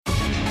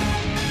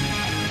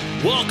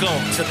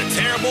Welcome to the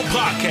Terrible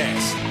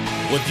Podcast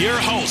with your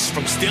hosts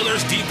from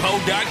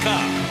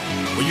SteelersDepot.com,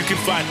 where you can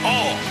find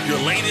all your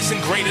latest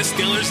and greatest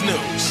Steelers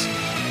news.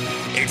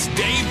 It's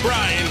Dave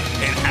Bryan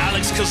and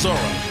Alex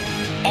Kozora,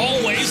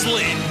 always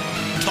lit,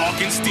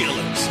 talking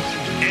Steelers.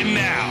 And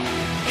now,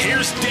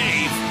 here's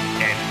Dave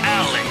and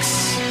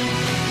Alex.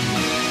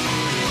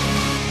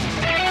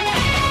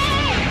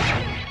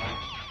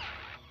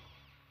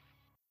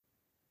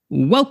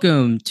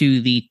 Welcome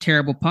to the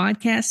Terrible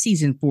Podcast,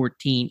 Season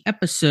 14,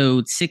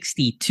 Episode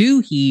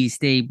 62. He's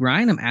Dave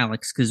Bryan. I'm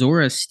Alex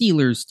Kozora,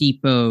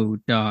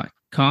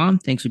 SteelersDepot.com.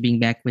 Thanks for being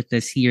back with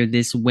us here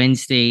this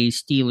Wednesday.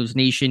 Steelers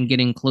Nation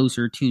getting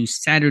closer to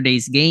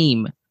Saturday's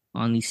game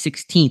on the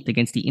 16th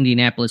against the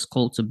Indianapolis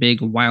Colts, a big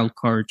wild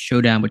card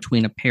showdown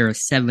between a pair of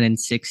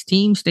 7-6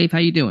 teams. Dave, how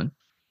you doing?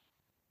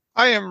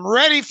 I am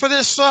ready for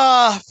this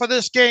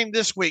game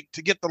this week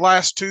to get the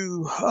last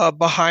two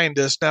behind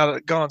us now that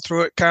I've gone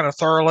through it kind of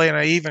thoroughly, and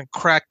I even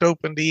cracked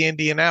open the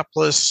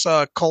Indianapolis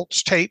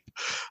Colts tape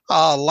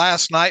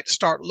last night to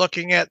start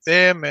looking at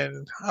them,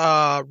 and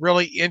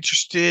really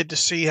interested to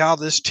see how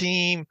this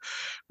team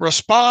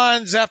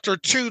responds after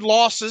two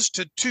losses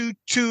to two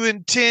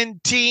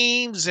 2-10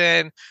 teams.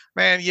 And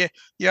man, you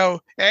know,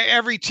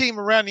 every team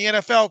around the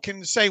NFL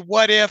can say,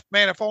 what if,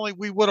 man, if only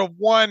we would have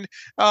won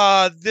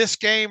this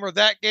game or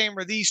that game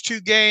or these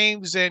two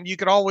games. And you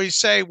could always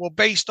say, well,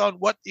 based on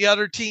what the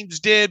other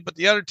teams did, but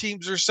the other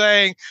teams are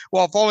saying,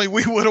 well, if only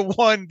we would have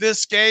won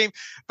this game.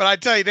 But I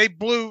tell you,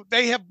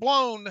 they have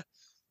blown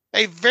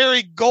a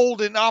very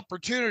golden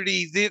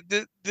opportunity,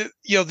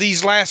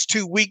 these last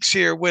 2 weeks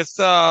here, with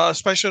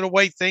especially the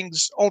way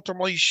things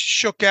ultimately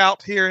shook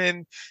out here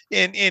in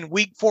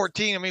week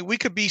 14. I mean, we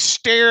could be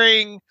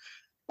staring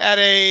at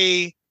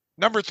a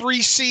number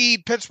 3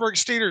 seed Pittsburgh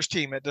Steelers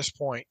team at this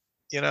point,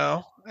 you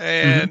know?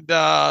 And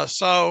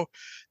so,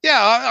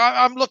 yeah,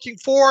 I'm looking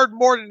forward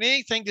more than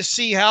anything to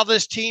see how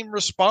this team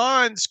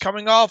responds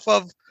coming off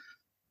the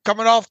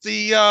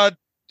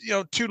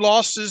 2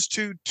 losses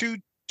to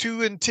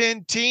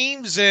 2-10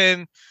 teams,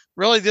 and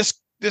really this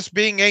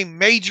being a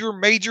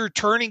major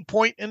turning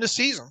point in the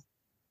season.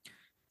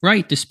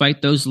 Right.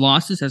 Despite those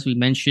losses, as we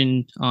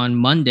mentioned on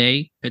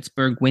Monday,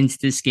 Pittsburgh wins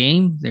this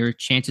game. Their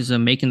chances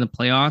of making the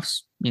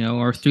playoffs,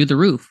 are through the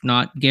roof.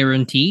 Not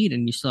guaranteed,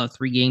 and you still have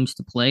 3 games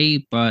to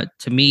play. But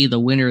to me,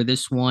 the winner of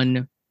this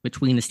one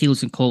between the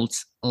Steelers and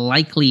Colts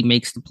likely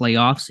makes the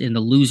playoffs, and the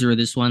loser of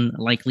this one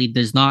likely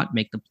does not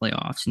make the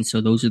playoffs. And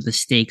so those are the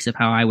stakes of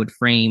how I would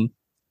frame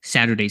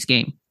Saturday's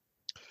game.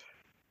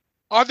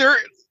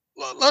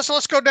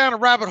 Let's go down a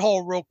rabbit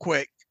hole real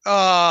quick,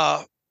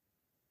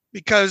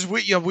 because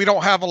we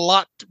don't have a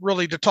lot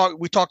really to talk.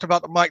 We talked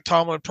about the Mike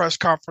Tomlin press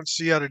conference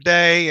the other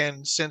day,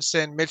 and since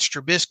then Mitch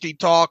Trubisky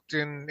talked,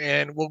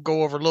 and we'll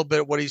go over a little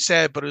bit of what he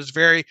said. But it was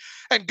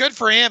and good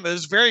for him. It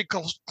was very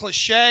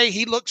cliche.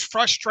 He looks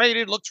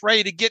frustrated, looks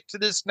ready to get to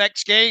this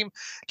next game,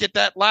 get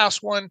that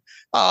last one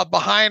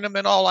behind him,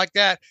 and all like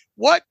that.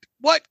 What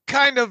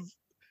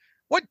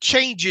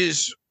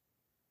changes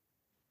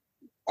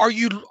are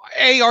you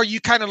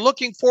kind of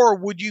looking for, or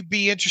would you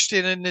be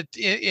interested in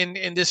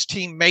this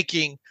team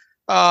making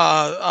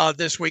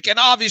this week? And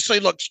obviously,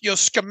 look,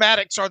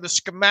 schematics are the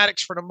schematics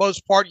for the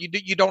most part.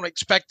 You don't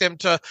expect them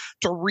to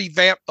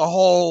revamp the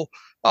whole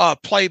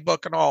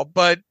playbook and all.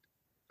 But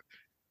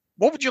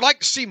what would you like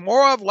to see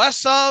more of,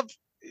 less of?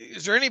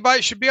 Is there anybody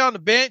that should be on the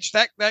bench?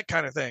 That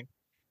kind of thing.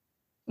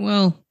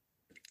 Well,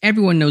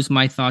 everyone knows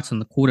my thoughts on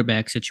the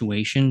quarterback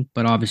situation,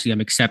 but obviously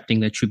I'm accepting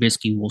that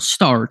Trubisky will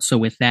start. So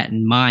with that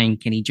in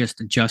mind, can he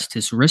just adjust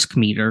his risk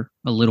meter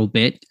a little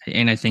bit?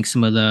 And I think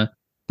some of the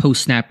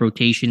post-snap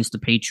rotations the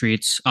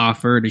Patriots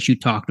offered, as you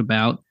talked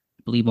about,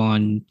 I believe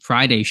on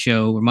Friday's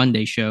show or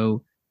Monday's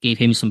show, gave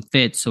him some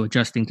fits. So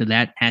adjusting to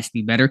that has to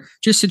be better.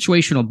 Just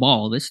situational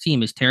ball. This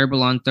team is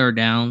terrible on third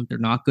down. They're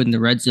not good in the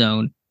red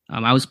zone.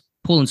 I was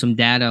pulling some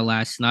data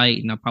last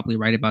night, and I'll probably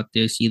write about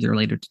this either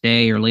later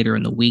today or later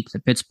in the week.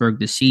 That Pittsburgh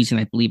this season,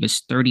 I believe,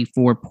 is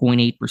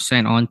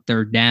 34.8% on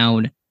third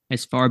down,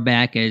 as far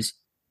back as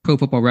Pro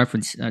Football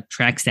Reference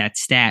tracks that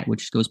stat,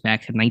 which goes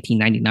back to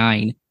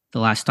 1999. The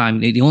last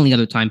time, the only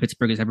other time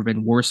Pittsburgh has ever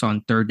been worse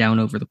on third down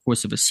over the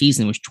course of a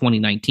season was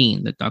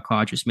 2019, the Duck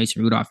Hodges,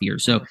 Mason Rudolph year.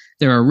 So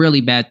they're a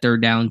really bad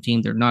third down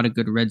team. They're not a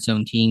good red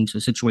zone team. So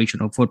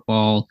situational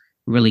football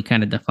really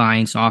kind of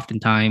defines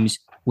oftentimes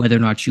whether or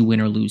not you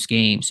win or lose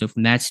games. So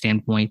from that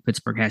standpoint,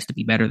 Pittsburgh has to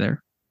be better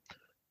there.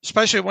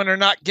 Especially when they're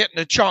not getting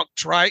the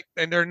chunks, right?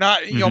 And they're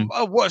not,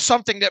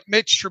 something that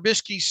Mitch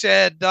Trubisky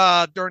said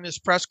during his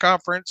press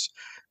conference,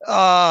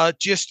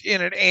 just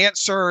in an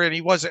answer, and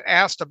he wasn't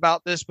asked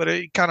about this, but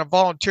he kind of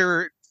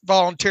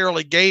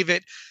voluntarily gave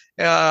it.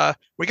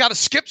 We got to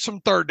skip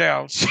some third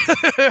downs.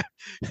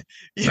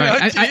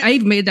 Right. I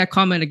made that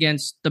comment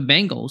against the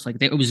Bengals. Like,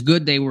 it was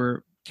good they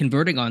were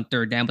converting on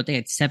third down, but they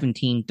had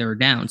 17 third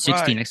down,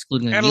 16 right,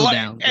 excluding a kneel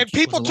down. And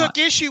people took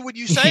issue with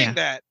you saying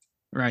that,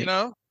 right?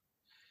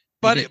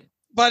 But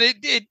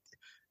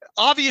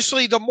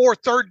obviously, the more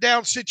third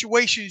down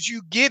situations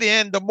you get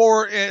in, the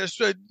more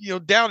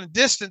down and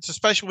distance,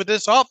 especially with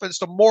this offense,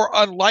 the more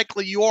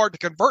unlikely you are to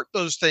convert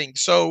those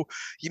things. So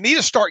you need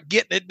to start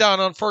getting it done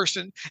on first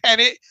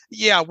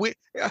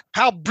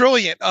how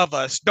brilliant of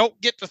us. Don't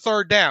get to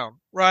third down,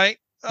 right?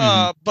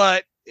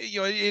 But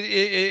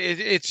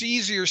it's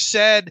easier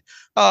said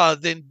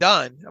than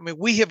done. I mean,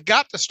 we have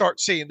got to start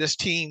seeing this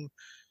team.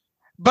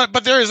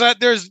 But there's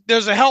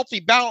a healthy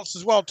balance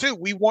as well too.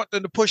 We want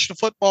them to push the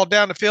football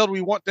down the field.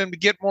 We want them to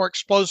get more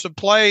explosive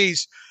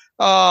plays.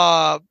 We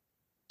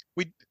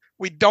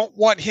don't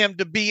want him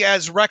to be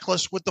as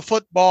reckless with the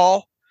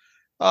football.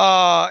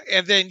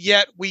 And then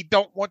yet we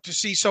don't want to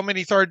see so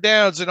many third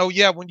downs. And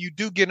when you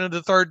do get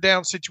into third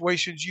down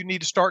situations, you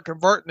need to start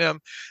converting them.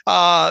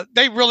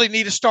 They really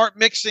need to start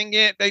mixing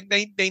it.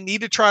 They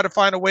need to try to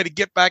find a way to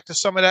get back to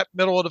some of that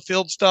middle of the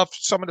field stuff,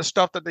 some of the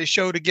stuff that they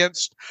showed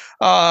against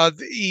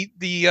the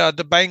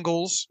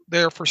Bengals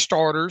there for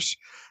starters.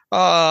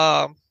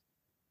 As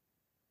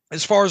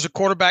far as the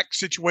quarterback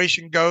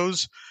situation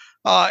goes,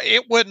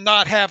 it would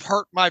not have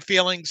hurt my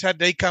feelings had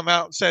they come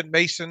out and said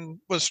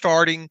Mason was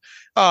starting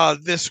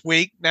this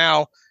week.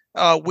 Now,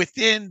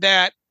 within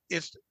that,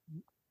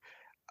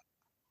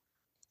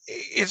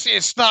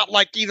 it's not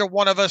like either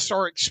one of us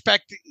are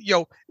expecting.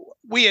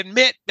 We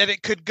admit that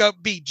it could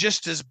be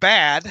just as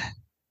bad,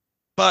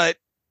 but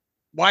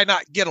why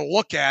not get a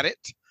look at it?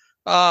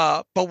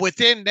 But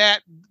within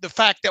that, the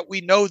fact that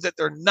we know that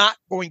they're not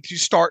going to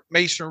start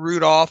Mason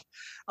Rudolph.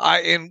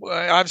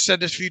 I've said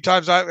this a few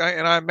times,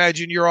 and I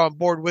imagine you're on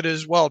board with it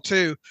as well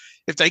too.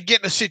 If they get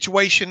in a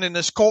situation in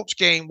this Colts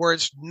game where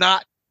it's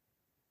not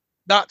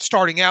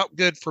starting out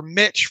good for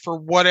Mitch for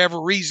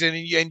whatever reason,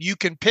 and you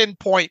can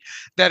pinpoint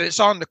that it's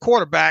on the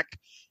quarterback,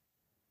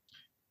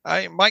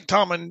 Mike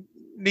Tomlin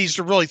needs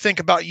to really think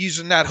about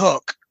using that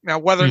hook. Now,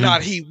 whether or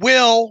not he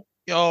will,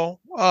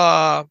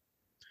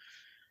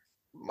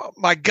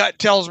 my gut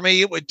tells me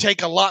it would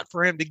take a lot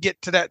for him to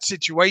get to that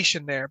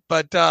situation there.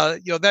 But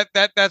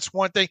that's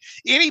one thing.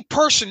 Any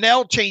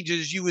personnel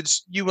changes you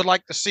would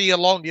like to see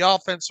along the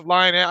offensive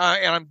line,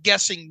 and I'm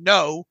guessing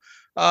no.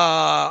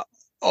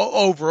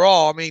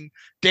 Overall, I mean,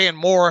 Dan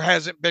Moore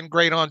hasn't been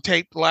great on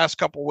tape the last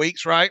couple of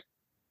weeks, right?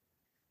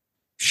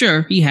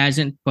 Sure, he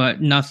hasn't,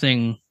 but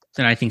nothing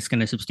that I think is going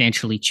to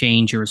substantially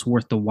change or is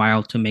worth the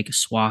while to make a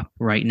swap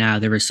right now.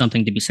 There is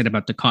something to be said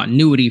about the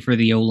continuity for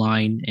the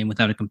O-line, and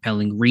without a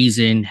compelling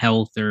reason,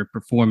 health or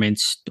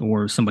performance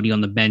or somebody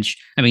on the bench.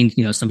 I mean,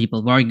 some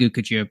people have argued,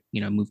 could you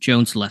move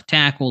Jones to left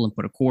tackle and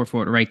put a core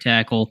for at right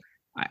tackle?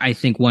 I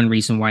think one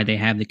reason why they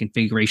have the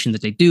configuration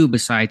that they do,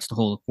 besides to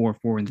hold a core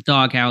four in the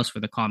doghouse for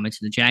the comments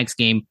in the Jags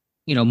game,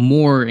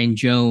 Moore and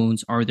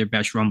Jones are their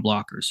best run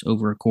blockers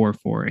over a core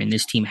four, and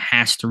this team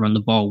has to run the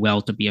ball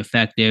well to be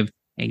effective.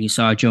 And you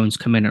saw Jones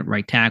come in at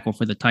right tackle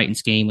for the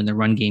Titans game, and the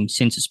run game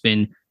since has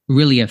been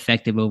really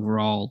effective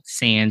overall,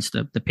 sans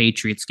the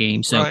Patriots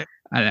game. So right.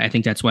 I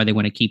think that's why they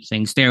want to keep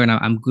things there, and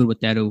I'm good with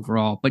that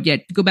overall. But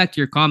yet, to go back to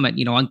your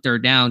comment, on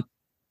third down,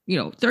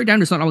 third down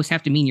does not always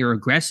have to mean you're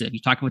aggressive.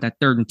 You talk about that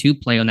 3rd and 2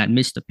 play on that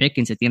miss to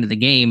Pickens at the end of the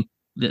game.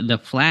 The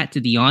flat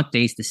to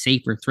Deontay is the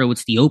safer throw.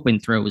 It's the open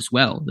throw as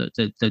well.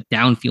 The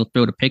downfield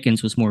throw to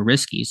Pickens was more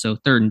risky. So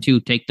 3rd and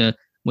 2, take the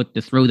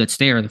throw that's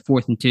there. The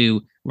 4th and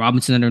 2,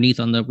 Robinson underneath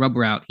on the rub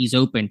route. He's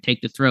open.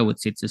 Take the throw.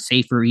 It's a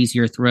safer,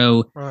 easier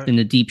throw than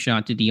the deep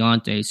shot to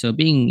Deontay. So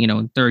being,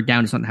 in third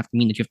down does not have to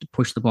mean that you have to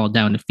push the ball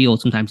down the field.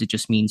 Sometimes it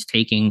just means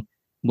taking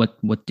what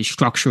the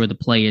structure of the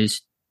play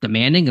is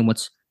demanding and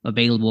what's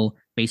available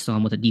based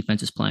on what the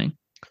defense is playing.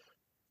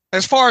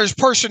 As far as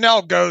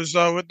personnel goes,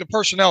 though, the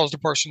personnel is the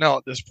personnel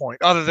at this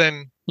point, other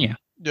than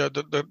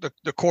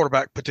the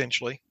quarterback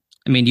potentially.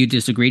 I mean, do you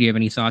disagree? Do you have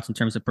any thoughts in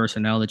terms of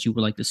personnel that you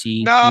would like to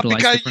see? No,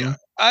 because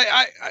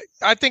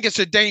I think it's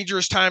a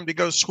dangerous time to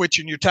go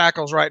switching your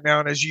tackles right now.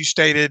 And as you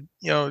stated,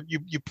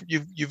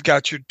 you've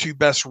got your 2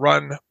 best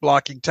run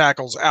blocking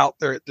tackles out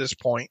there at this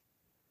point.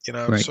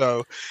 Right.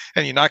 So,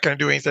 and you're not going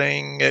to do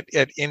anything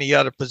at any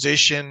other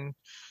position.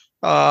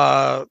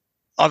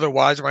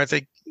 Otherwise, I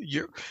think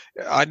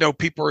I know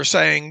people are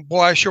saying,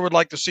 boy, I sure would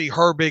like to see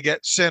Herbig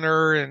at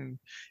center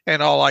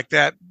and all like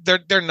that.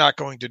 They're not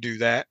going to do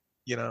that,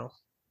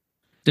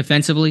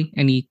 Defensively,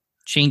 any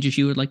changes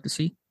you would like to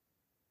see?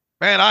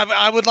 Man,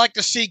 I would like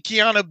to see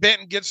Keanu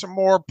Benton get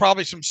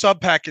probably some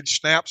sub-package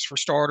snaps for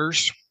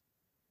starters.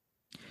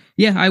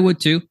 Yeah, I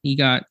would too. He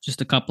got just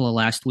a couple of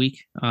last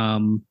week.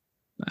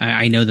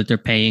 I know that they're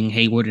paying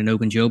Hayward and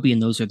Ogunjobi,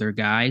 and those are their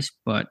guys.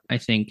 But I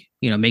think,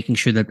 making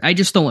sure that I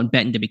just don't want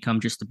Benton to become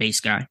just the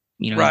base guy.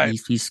 Right.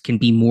 He's can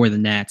be more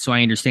than that. So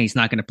I understand he's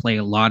not going to play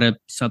a lot of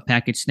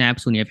sub-package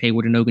snaps when you have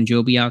Hayward and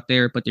Ogunjobi out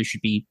there, but there should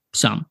be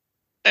some.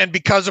 And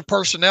because of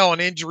personnel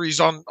and injuries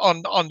on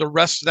the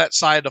rest of that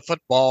side of the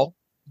football,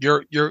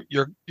 you're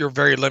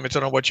very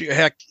limited on what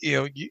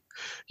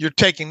you're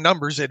taking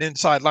numbers at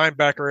inside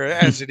linebacker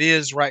as it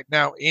is right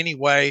now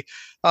anyway.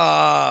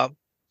 How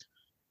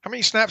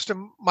many snaps did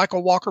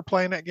Michael Walker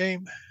play in that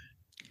game?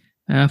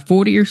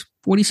 40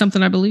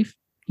 something, I believe.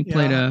 He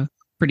played a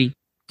pretty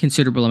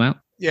considerable amount.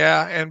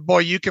 Yeah, and boy,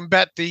 you can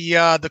bet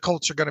the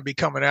Colts are going to be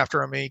coming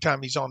after him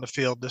anytime he's on the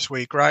field this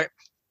week, right?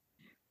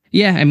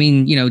 Yeah, I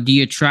mean, do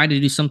you try to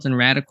do something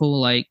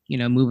radical like,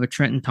 move a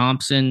Trenton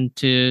Thompson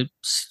to,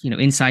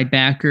 inside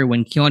backer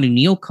when Keanu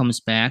Neal comes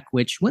back,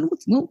 which when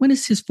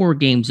is his 4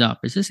 games up?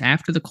 Is this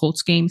after the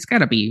Colts game? It's got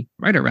to be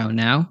right around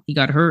now. He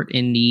got hurt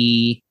in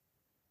the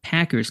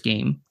Packers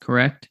game,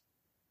 correct?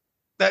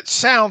 That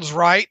sounds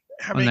right.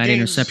 How on many that games,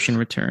 interception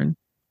return.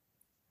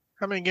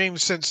 How many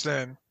games since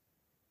then?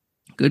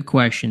 Good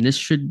question. This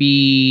should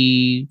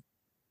be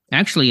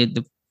actually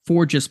the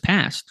 4 just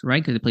passed,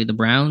 right? Because they played the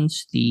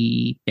Browns,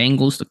 the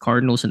Bengals, the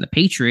Cardinals, and the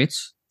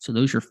Patriots. So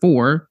those are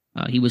 4.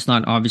 He was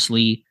not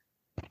obviously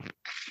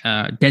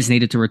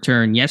designated to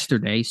return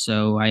yesterday,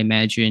 so I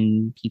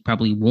imagine he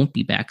probably won't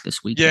be back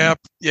this week. Yeah.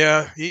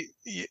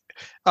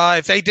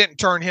 If they didn't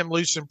turn him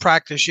loose in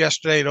practice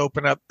yesterday to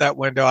open up that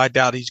window, I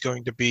doubt he's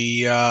going to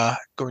be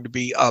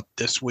up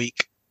this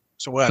week.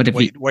 So we'll have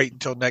to wait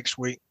until next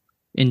week.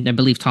 And I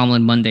believe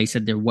Tomlin Monday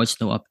said there was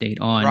no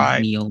update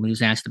on Neal when he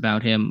was asked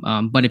about him.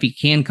 But if he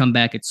can come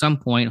back at some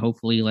point,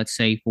 hopefully, let's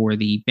say for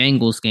the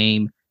Bengals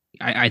game,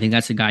 I think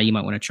that's a guy you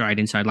might want to try at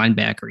inside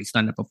linebacker. He's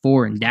done it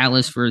before in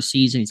Dallas for a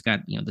season. He's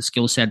got the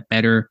skill set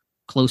better,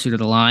 closer to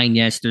the line.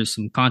 Yes, there's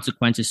some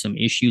consequences, some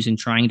issues in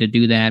trying to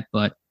do that,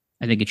 but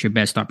I think it's your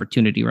best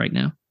opportunity right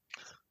now.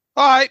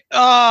 All right.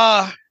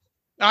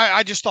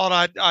 I just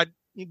thought I'd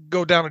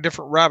go down a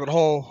different rabbit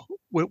hole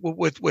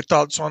with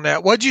thoughts on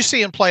that. What did you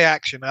see in play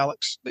action,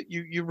 Alex? That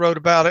you wrote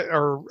about it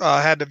or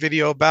had the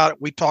video about it?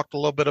 We talked a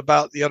little bit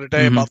about it the other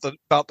day about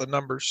the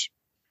numbers.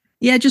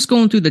 Yeah, just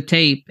going through the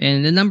tape,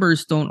 and the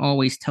numbers don't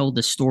always tell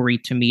the story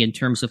to me in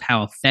terms of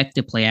how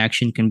effective play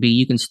action can be.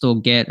 You can still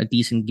get a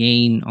decent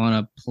gain on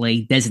a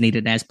play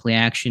designated as play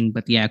action,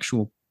 but the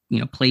actual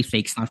play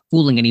fake's not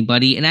fooling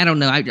anybody. And I don't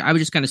know. I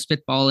was just kind of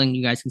spitballing.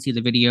 You guys can see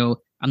the video.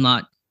 I'm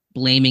not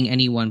blaming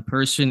any one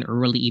person or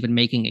really even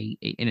making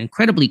an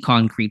incredibly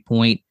concrete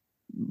point.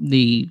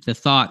 The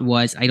thought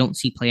was I don't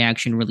see play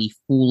action really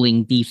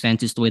fooling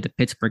defenses the way that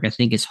Pittsburgh, I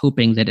think, is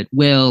hoping that it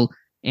will.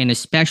 And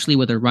especially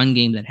with a run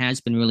game that has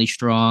been really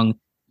strong,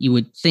 you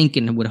would think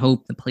and would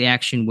hope the play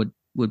action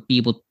would be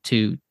able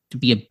to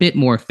be a bit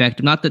more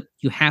effective. Not that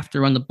you have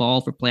to run the ball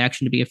for play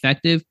action to be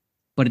effective,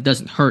 but it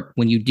doesn't hurt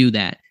when you do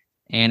that.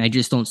 And I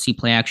just don't see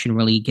play action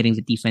really getting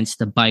the defense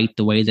to bite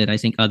the way that I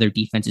think other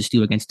defenses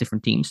do against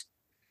different teams.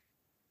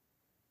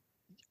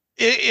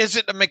 Is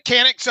it the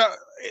mechanics?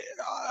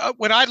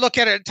 When I look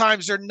at it at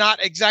times, they're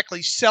not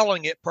exactly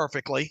selling it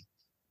perfectly.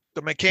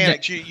 The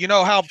mechanics, you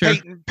know how sure.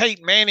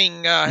 Peyton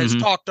Manning has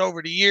talked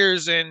over the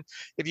years, and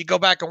if you go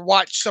back and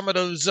watch some of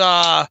those,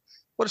 what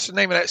is the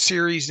name of that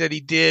series that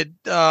he did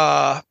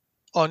on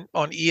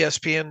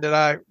ESPN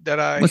that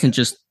I wasn't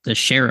just the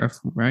sheriff,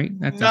 right?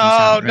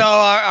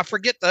 I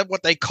forget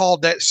what they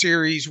called that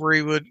series where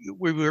he would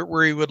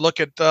look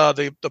at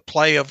the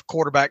play of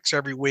quarterbacks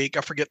every week.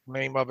 I forget the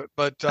name of it,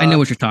 but I know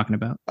what you're talking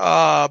about.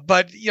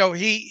 But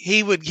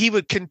he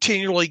would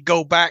continually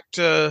go back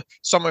to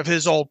some of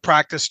his old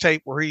practice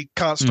tape where he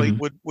constantly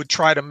would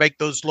try to make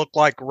those look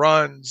like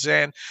runs,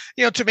 and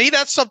to me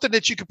that's something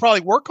that you could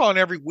probably work on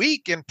every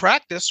week in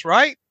practice,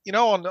 right?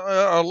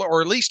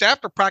 Or at least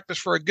after practice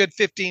for a good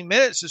 15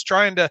 minutes is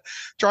trying to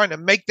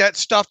make that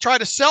stuff, try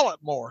to sell it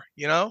more,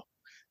 you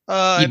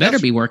better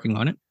be working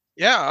on it.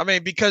 Yeah. I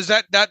mean, because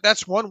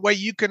that's one way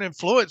you can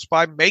influence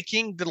by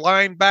making the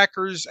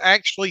linebackers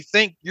actually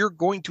think you're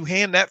going to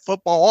hand that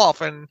football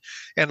off. And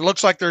it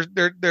looks like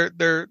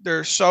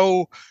they're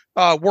so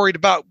worried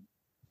about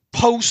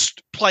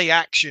post play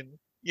action,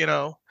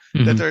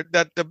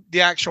 that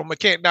the actual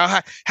mechanic.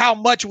 Now, how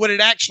much would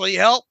it actually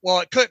help? Well,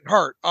 it couldn't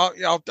hurt.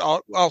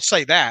 I'll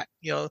say that.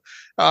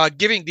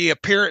 Giving the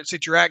appearance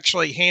that you're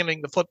actually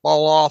handing the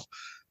football off,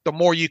 the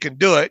more you can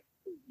do it,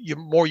 the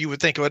more you would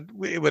think it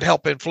would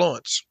help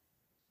influence.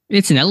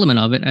 It's an element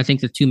of it. I think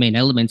the 2 main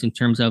elements in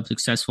terms of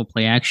successful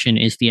play action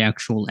is the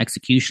actual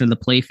execution of the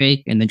play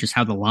fake, and then just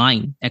how the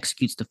line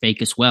executes the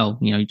fake as well.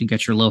 You can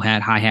get your low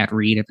hat, high hat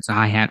read. If it's a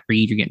high hat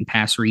read, you're getting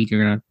pass read.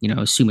 You're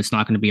gonna, assume it's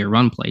not going to be a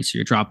run play, so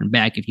you're dropping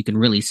back. If you can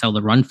really sell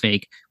the run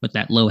fake with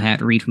that low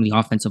hat read from the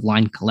offensive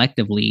line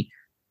collectively,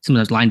 some of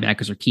those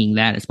linebackers are keying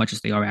that as much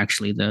as they are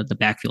actually the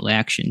backfield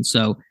action.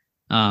 So.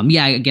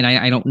 Again,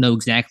 I don't know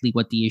exactly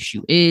what the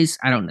issue is.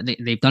 I don't know.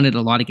 They've done it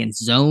a lot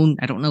against zone.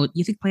 I don't know. Do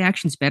you think play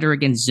action's better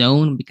against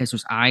zone because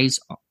there's eyes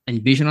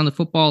and vision on the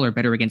football, or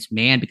better against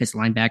man because the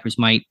linebackers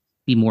might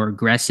be more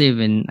aggressive?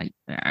 And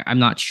I'm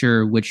not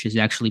sure which is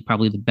actually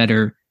probably the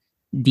better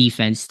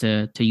defense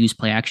to use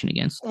play action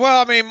against.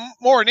 Well, I mean,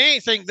 more than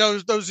anything,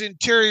 those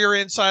interior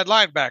inside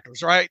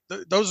linebackers, right?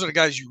 Those are the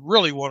guys you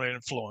really want to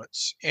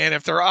influence. And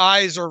if their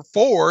eyes are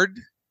forward,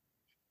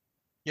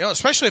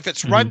 especially if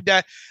it's run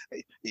down,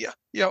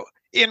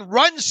 in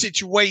run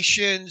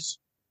situations,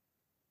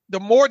 the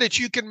more that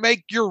you can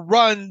make your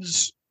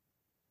runs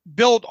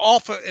build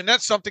off of, and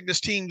that's something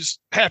this team's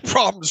had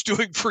problems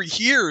doing for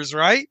years,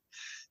 right?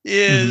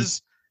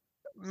 Is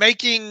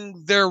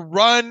making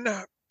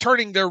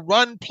turning their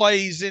run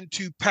plays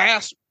into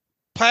pass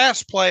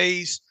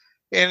plays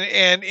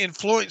and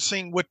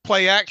influencing with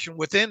play action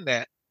within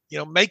that.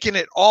 Making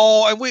it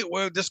all,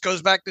 and this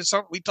goes back to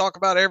something we talk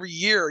about every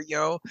year.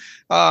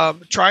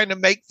 Trying to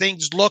make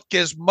things look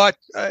as much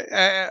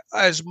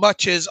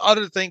as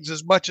other things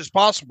as much as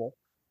possible.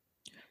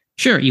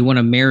 Sure, you want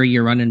to marry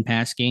your run and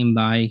pass game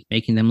by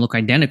making them look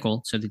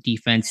identical, so the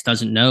defense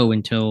doesn't know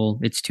until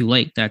it's too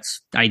late. That's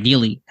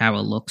ideally how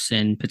it looks,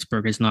 and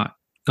Pittsburgh has not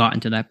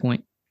gotten to that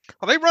point.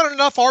 Are they running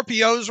enough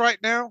RPOs right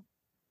now?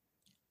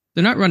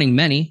 They're not running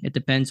many. It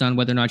depends on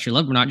whether or not you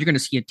love them or not. You're going to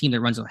see a team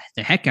that runs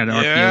the heck out of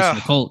RPOs in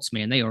the Colts,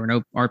 man. They are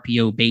an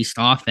RPO-based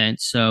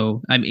offense.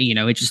 So, I mean,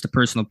 it's just a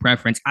personal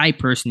preference. I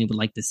personally would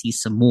like to see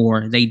some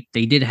more. They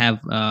did have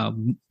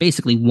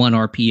basically one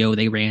RPO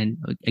they ran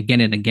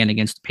again and again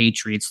against the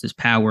Patriots, this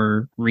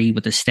power read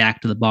with a stack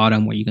to the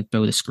bottom where you can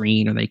throw the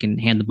screen or they can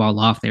hand the ball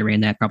off. They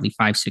ran that probably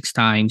 5-6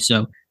 times.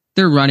 So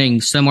they're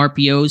running some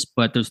RPOs,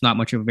 but there's not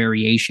much of a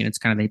variation. It's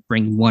kind of they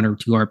bring 1 or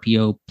 2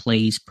 RPO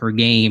plays per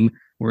game,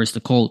 whereas the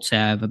Colts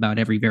have about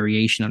every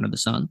variation under the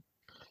sun.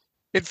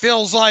 It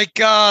feels like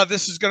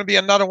this is going to be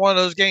another one of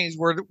those games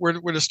where the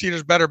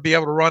Steelers better be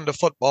able to run the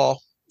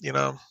football,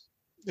 And,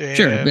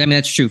 sure. I mean,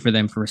 that's true for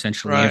them for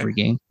essentially every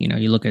game.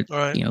 You look at,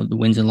 the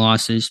wins and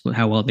losses,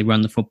 how well they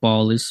run the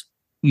football is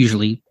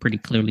usually pretty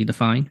clearly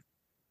defined.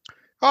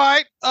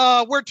 All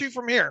right. Where to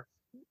from here?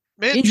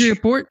 Mitch? Injury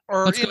report.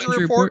 Let's go injury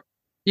report.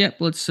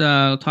 Yep, let's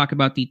talk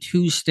about the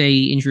Tuesday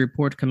injury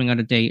report coming out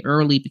a day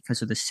early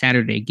because of the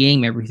Saturday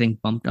game. Everything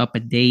bumped up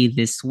a day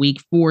this week.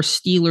 4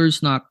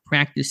 Steelers not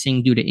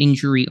practicing due to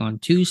injury on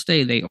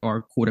Tuesday. They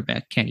are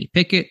quarterback Kenny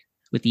Pickett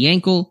with the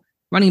ankle,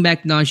 running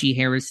back Najee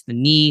Harris, the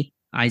knee,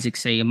 Isaac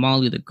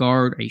Seumalo, the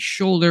guard, a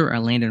shoulder,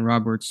 Landon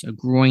Roberts, a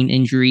groin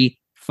injury.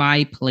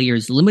 5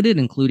 players limited,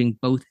 including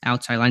both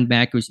outside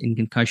linebackers in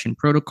concussion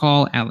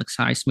protocol, Alex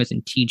Highsmith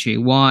and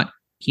TJ Watt,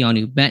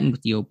 Keanu Benton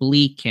with the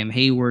oblique, Cam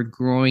Hayward,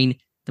 groin,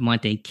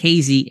 DeMonte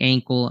Casey,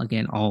 ankle,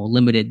 again, all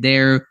limited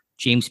there.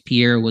 James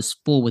Pierre was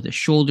full with a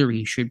shoulder.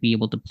 He should be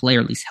able to play,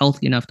 or at least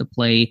healthy enough to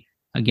play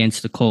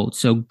against the Colts.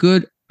 So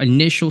good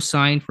initial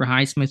sign for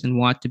Highsmith and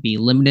Watt to be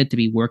limited, to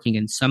be working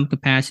in some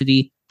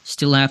capacity.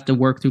 Still have to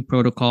work through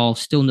protocol.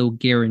 Still no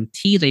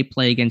guarantee they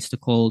play against the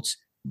Colts,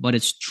 but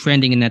it's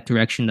trending in that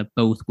direction that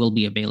both will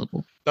be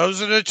available. Those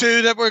are the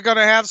 2 that we're going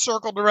to have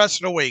circled the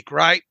rest of the week,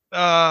 right?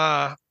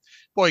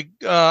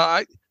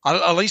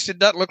 At least it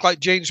doesn't look like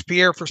James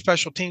Pierre for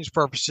special teams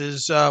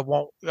purposes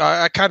won't.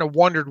 I kind of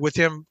wondered with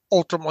him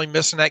ultimately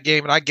missing that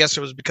game, and I guess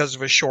it was because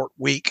of a short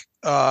week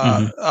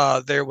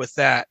there with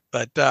that.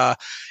 But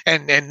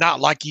and not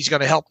like he's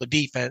going to help the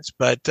defense,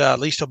 but at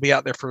least he'll be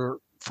out there for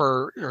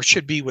or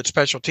should be with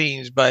special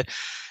teams. But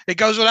it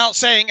goes without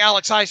saying,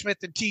 Alex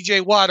Highsmith and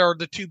TJ Watt are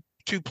the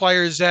two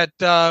players that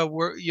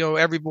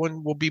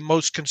everyone will be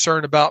most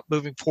concerned about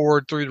moving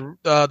forward through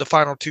the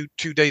final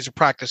two days of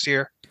practice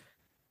here.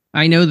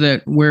 I know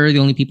that we're the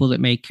only people that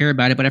may care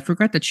about it, but I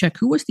forgot to check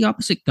who was the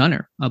opposite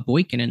gunner,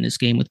 Boykin, in this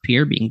game with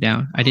Pierre being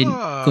down. I didn't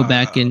go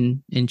back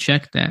and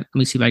check that. Let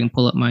me see if I can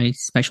pull up my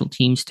special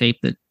teams tape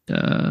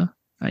that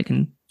I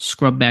can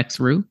scrub back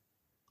through.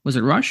 Was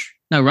it Rush?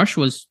 No,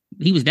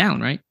 he was down,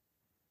 right?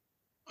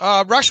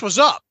 Rush was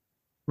up.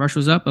 Rush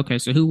was up? Okay,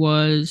 so who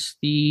was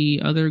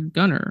the other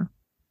gunner?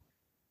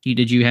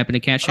 Did you happen to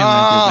catch him?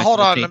 Hold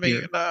on, let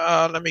me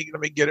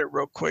get it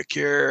real quick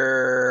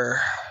here.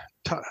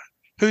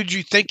 Who do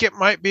you think it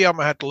might be? I'm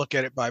going to have to look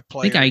at it by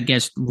player. I think I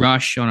guessed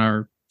Rush on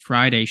our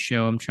Friday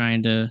show. I'm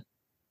trying to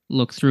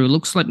look through. It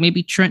looks like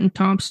maybe Trenton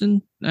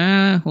Thompson.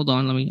 Hold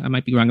on. I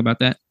might be wrong about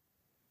that.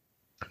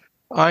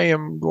 I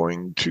am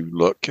going to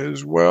look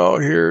as well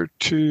here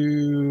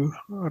too.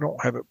 I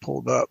don't have it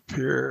pulled up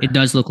here. It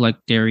does look like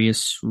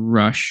Darius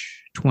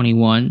Rush,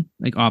 21,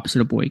 like opposite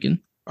of Boykin.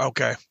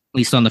 Okay. At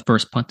least on the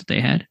first punt that they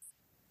had.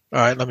 All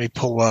right, let me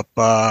pull up,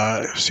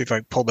 see if I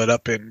can pull that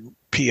up in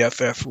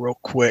PFF real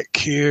quick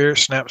here.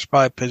 Snaps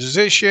by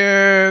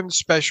position,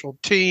 special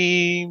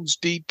teams,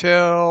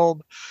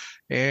 detailed,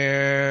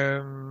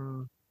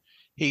 and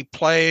he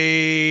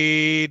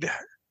played,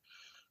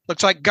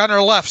 looks like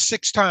gunner left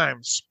 6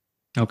 times.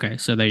 Okay,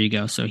 so there you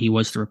go. So he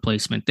was the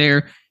replacement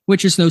there,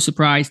 which is no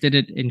surprise. Did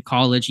it in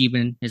college,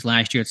 even his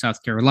last year at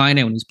South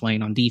Carolina when he was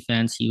playing on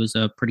defense. He was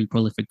a pretty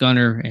prolific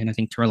gunner, and I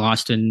think Terrell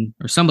Austin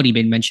or somebody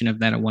made mention of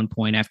that at one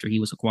point after he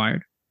was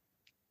acquired.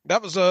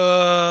 That was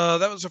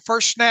the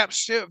first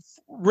snaps.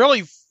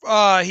 Really,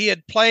 he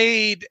had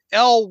played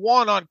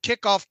L1 on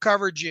kickoff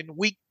coverage in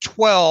week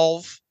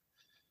 12.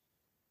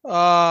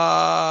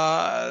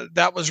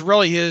 That was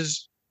really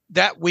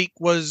that week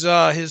was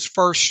his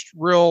first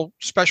real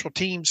special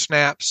team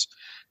snaps.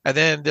 And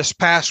then this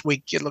past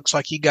week, it looks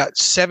like he got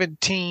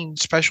 17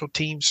 special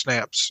team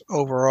snaps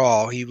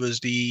overall. He was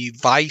the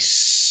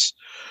vice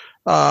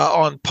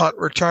on punt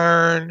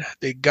return,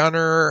 the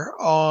gunner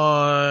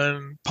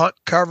on punt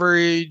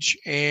coverage,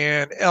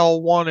 and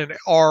L1 and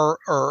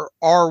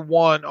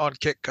R1 on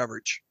kick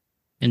coverage.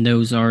 And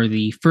those are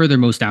the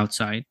furthermost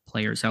outside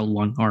players,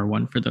 L1,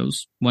 R1, for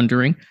those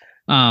wondering.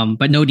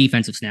 But no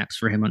defensive snaps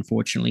for him,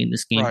 unfortunately, in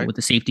this game. Right. With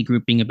the safety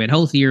group being a bit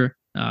healthier,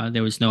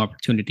 there was no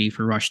opportunity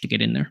for Rush to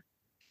get in there.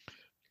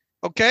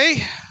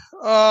 Okay.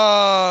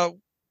 What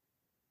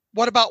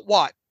about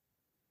Watt?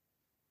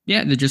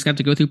 Yeah, they just have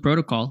to go through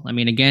protocol. I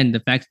mean, again, the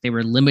fact that they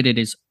were limited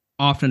is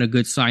often a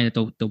good sign that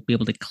they'll be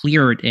able to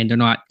clear it and they're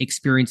not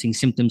experiencing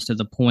symptoms to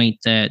the point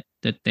that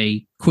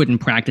they couldn't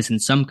practice in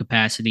some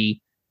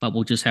capacity. But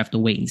we'll just have to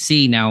wait and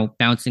see. Now,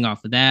 bouncing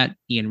off of that,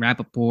 Ian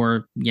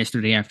Rappaport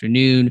yesterday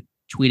afternoon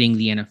tweeting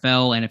the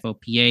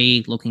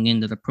NFLPA, looking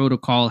into the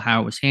protocol,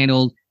 how it was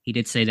handled. He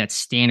did say that's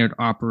standard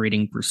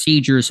operating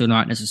procedure, so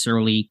not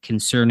necessarily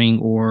concerning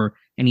or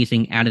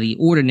anything out of the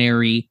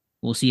ordinary.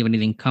 We'll see if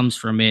anything comes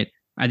from it.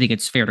 I think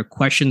it's fair to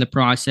question the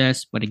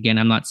process, but again,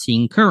 I'm not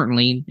seeing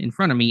currently in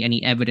front of me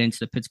any evidence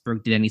that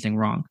Pittsburgh did anything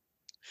wrong.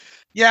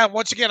 Yeah,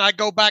 once again, I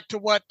go back to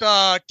what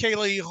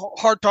Kaylee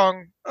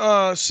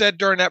Hartong said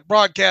during that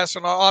broadcast,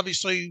 and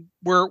obviously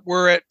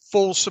we're at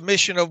full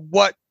submission of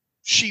what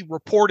she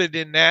reported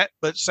in that,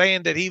 but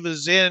saying that he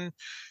was in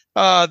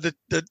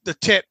the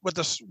tent with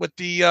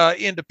the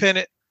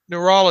independent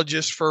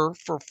neurologist for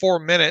 4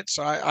 minutes.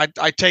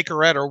 I take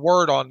her at her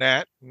word on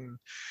that. And,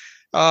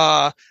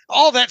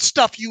 all that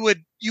stuff you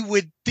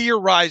would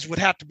theorize would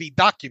have to be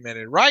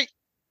documented, right?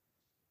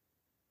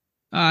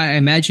 I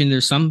imagine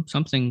there's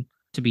something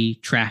to be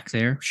tracked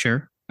there.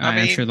 Sure.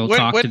 I'm sure they'll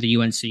talk to the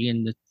UNC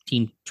and the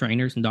team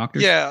trainers and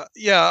doctors. Yeah.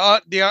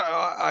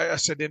 I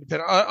said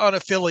independent,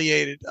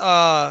 unaffiliated.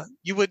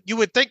 You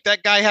would think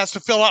that guy has to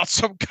fill out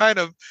some kind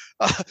of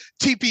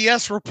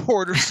TPS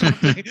report or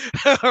something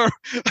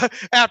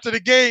after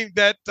the game.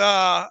 That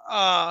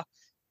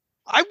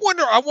I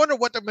wonder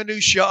what the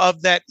minutia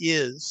of that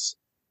is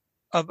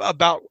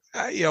about.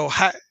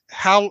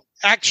 How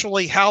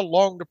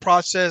long the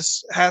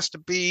process has to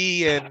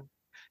be and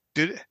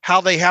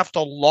how they have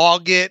to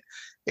log it.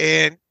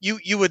 And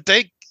you would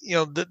think,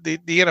 the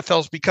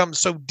NFL's become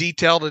so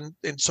detailed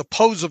and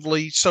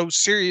supposedly so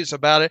serious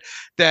about it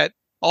that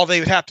all they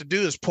would have to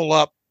do is pull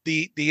up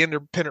the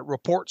independent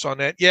reports on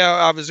that. Yeah,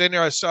 I was in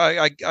there.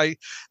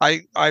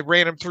 I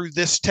ran them through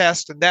this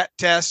test and that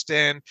test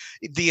and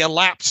the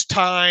elapsed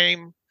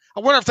time.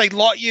 I wonder if they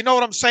you know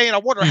what I'm saying? I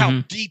wonder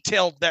how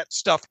detailed that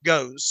stuff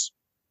goes.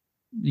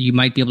 You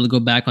might be able to go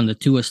back on the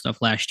Tua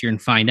stuff last year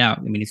and find out.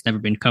 I mean, it's never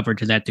been covered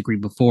to that degree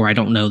before. I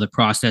don't know the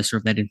process or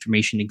if that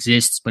information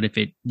exists, but if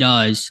it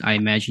does, I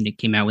imagine it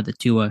came out with the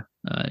Tua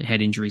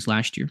head injuries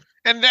last year.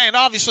 And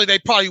obviously they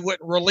probably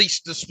wouldn't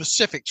release the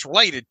specifics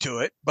related to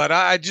it, but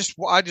I just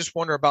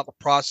wonder about the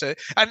process.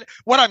 And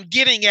what I'm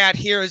getting at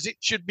here is it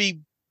should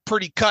be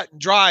pretty cut and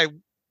dry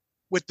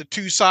with the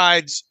two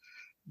sides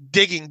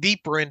digging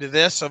deeper into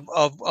this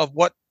of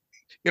what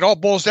it all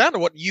boils down to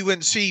what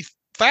UNC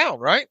found,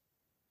 right?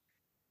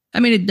 I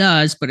mean, it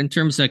does, but in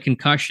terms of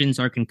concussions,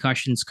 are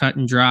concussions cut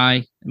and dry?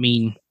 I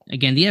mean,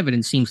 again, the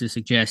evidence seems to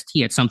suggest he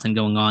had something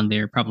going on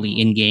there, probably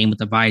in game with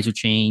the visor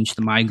change,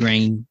 the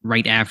migraine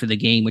right after the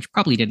game, which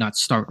probably did not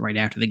start right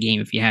after the game,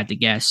 if you had to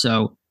guess.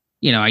 So,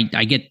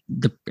 I get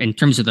in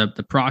terms of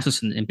the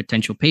process and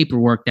potential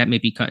paperwork, that may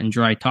be cut and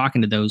dry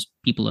talking to those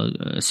people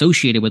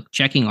associated with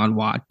checking on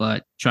Watt,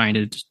 but trying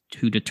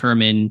to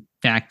determine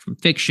fact from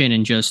fiction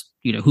and just,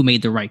 who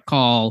made the right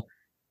call.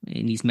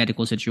 In these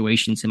medical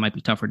situations, it might be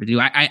tougher to do.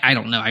 I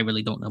don't know. I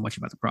really don't know much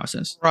about the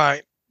process.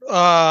 Right.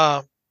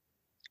 Well,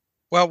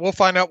 we'll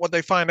find out what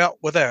they find out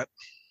with that.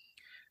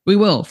 We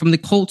will. From the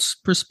Colts'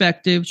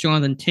 perspective,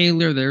 Jonathan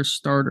Taylor, their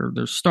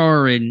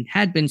star and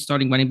had been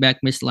starting running back,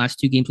 missed the last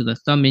 2 games with a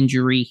thumb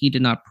injury. He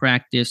did not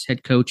practice.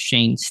 Head coach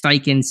Shane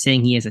Steichen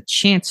saying he has a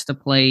chance to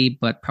play,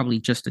 but probably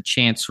just a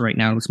chance right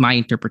now. It was my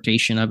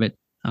interpretation of it.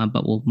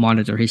 But we'll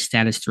monitor his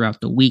status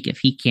throughout the week. If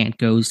he can't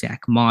go, Zach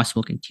Moss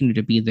will continue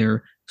to be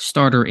their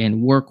starter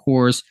and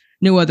workhorse.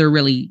 No other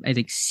really, I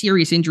think,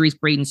 serious injuries.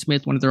 Braden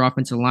Smith, one of their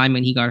offensive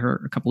linemen, he got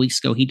hurt a couple weeks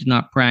ago. He did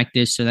not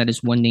practice, so that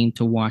is one name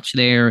to watch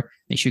there.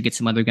 They should get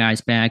some other guys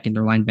back, and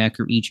their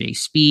linebacker, E.J.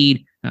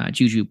 Speed.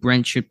 Juju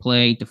Brent should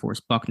play.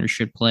 DeForest Buckner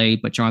should play.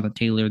 But Jonathan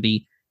Taylor,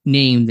 the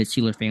name that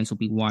Steelers fans will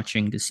be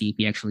watching to see if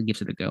he actually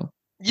gives it a go.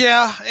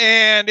 Yeah,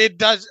 and it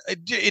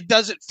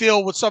doesn't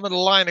feel with some of the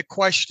line of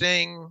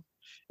questioning.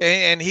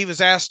 And he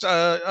was asked,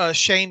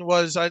 Shane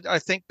was, I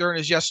think, during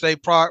his yesterday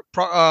press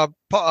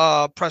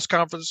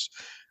conference,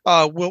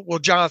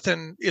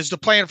 is the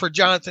plan for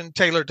Jonathan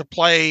Taylor to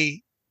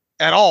play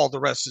at all the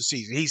rest of the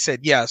season? He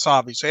said yes,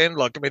 obviously. And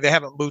look, I mean, they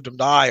haven't moved him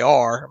to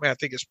IR. I mean, I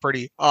think it's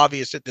pretty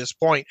obvious at this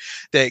point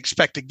they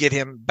expect to get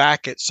him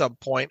back at some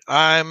point.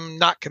 I'm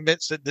not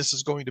convinced that this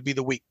is going to be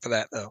the week for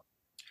that, though.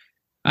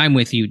 I'm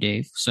with you,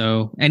 Dave.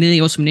 So anything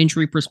else from an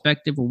injury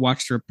perspective? We'll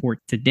watch the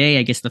report today.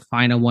 I guess the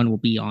final one will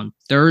be on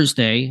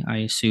Thursday, I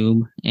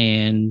assume.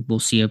 And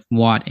we'll see if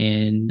Watt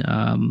and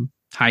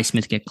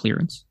Highsmith get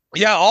clearance.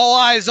 Yeah, all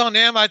eyes on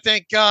him. I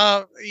think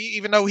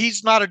even though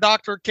he's not a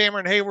doctor,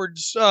 Cameron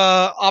Hayward's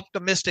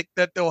optimistic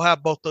that they'll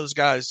have both those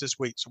guys this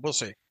week. So we'll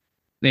see.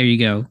 There you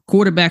go.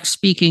 Quarterback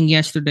speaking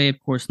yesterday, of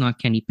course, not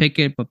Kenny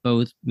Pickett, but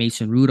both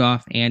Mason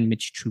Rudolph and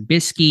Mitch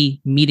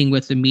Trubisky meeting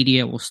with the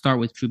media. We'll start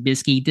with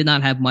Trubisky. Did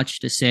not have much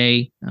to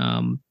say.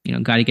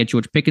 Got to get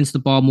George Pickens the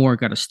ball more,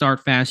 got to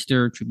start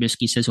faster.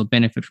 Trubisky says he'll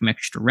benefit from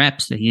extra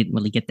reps that he didn't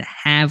really get to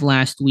have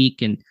last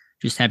week. And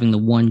just having the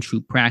one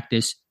true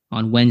practice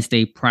on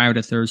Wednesday prior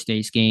to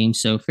Thursday's game.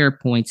 So fair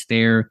points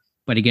there.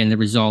 But again, the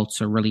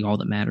results are really all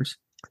that matters.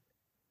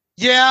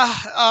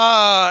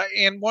 Yeah.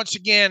 And once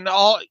again,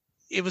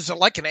 it was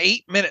like an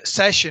 8-minute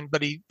session,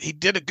 but he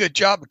did a good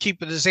job of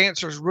keeping his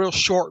answers real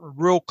short and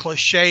real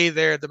cliche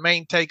there. The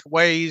main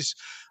takeaways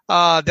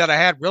that I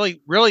had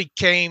really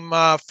came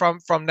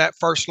from that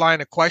first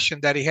line of question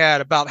that he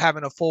had about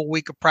having a full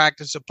week of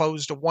practice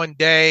opposed to one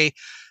day.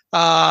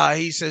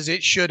 He says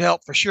it should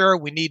help for sure.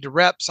 We need the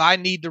reps. I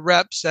need the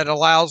reps that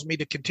allows me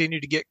to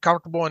continue to get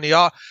comfortable in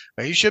the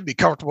he should be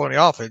comfortable in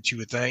the offense, you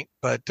would think,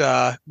 but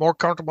more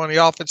comfortable in the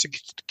offense and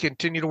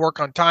continue to work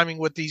on timing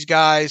with these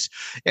guys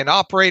and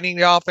operating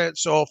the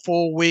offense. So a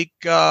full week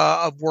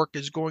of work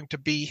is going to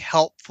be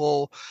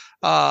helpful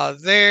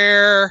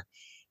there.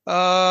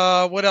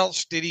 What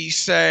else did he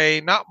say?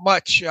 Not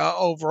much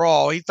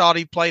overall. He thought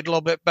he played a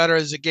little bit better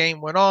as the game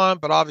went on,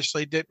 but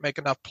obviously didn't make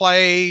enough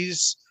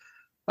plays.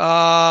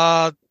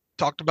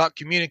 Talked about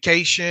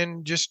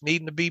communication, just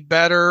needing to be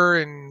better,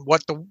 and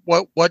what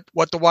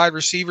the wide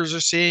receivers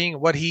are seeing,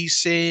 what he's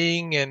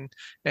seeing, and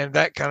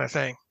that kind of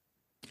thing.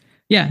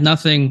 Yeah,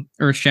 nothing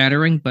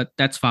earth-shattering, but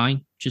that's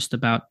fine. Just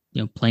about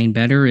playing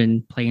better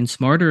and playing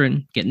smarter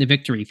and getting the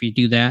victory. If you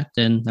do that,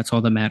 then that's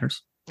all that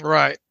matters.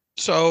 Right.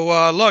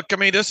 So look, I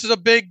mean, this is a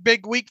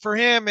big week for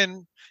him,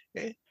 and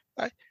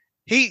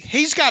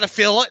he's got to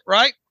feel it,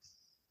 right?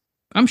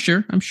 I'm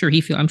sure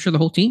the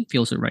whole team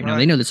feels it right now.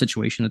 They know the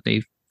situation that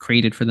they've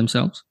created for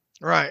themselves.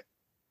 Right.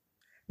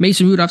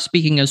 Mason Rudolph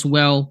speaking as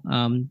well,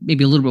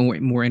 maybe a little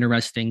bit more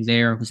interesting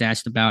there, was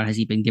asked about, has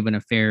he been given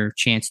a fair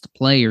chance to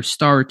play or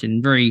start,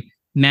 and very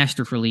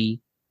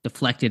masterfully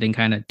deflected and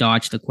kind of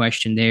dodged the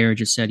question there.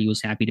 Just said he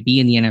was happy to be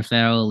in the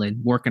NFL and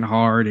working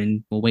hard,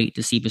 and will wait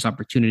to see if his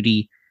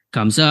opportunity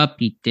comes up.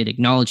 He did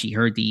acknowledge he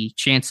heard the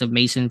chants of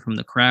Mason from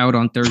the crowd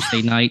on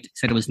Thursday night,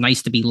 said it was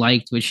nice to be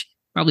liked, which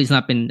probably has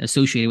not been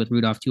associated with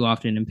Rudolph too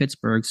often in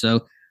Pittsburgh. So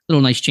a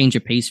little nice change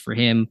of pace for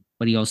him,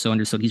 but he also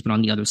understood he's been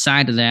on the other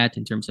side of that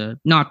in terms of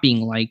not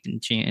being liked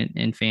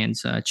and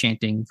fans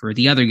chanting for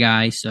the other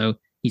guy. So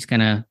he's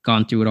kind of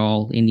gone through it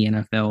all in the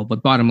NFL.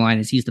 But bottom line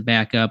is he's the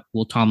backup.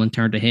 Will Tomlin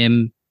turn to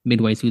him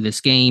midway through this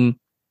game?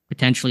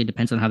 Potentially,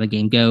 depends on how the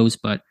game goes,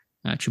 but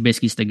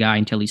Trubisky's the guy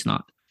until he's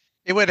not.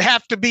 It would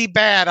have to be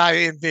bad,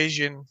 I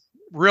envision,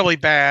 really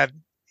bad.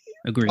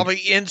 Agreed. Probably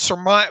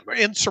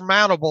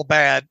insurmountable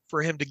bad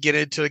for him to get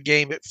into a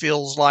game. It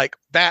feels like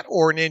that,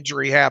 or an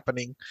injury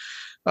happening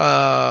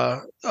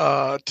to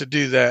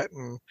do that.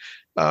 And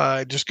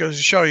it just goes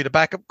to show you the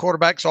backup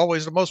quarterback's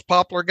always the most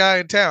popular guy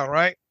in town,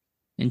 right?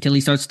 Until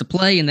he starts to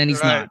play, and then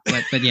he's not.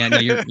 But yeah, no,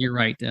 you're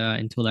right.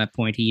 Until that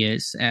point, he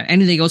is.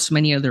 Anything else from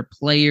any other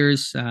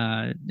players?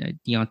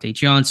 Deontay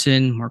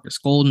Johnson, Marcus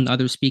Golden,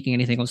 others speaking.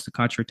 Anything else that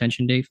caught your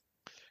attention, Dave?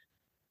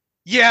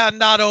 Yeah,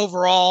 not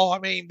overall. I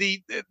mean,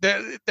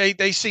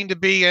 they seem to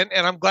be, and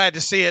I'm glad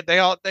to see it.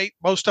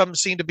 Most of them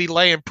seem to be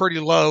laying pretty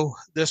low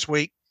this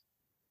week.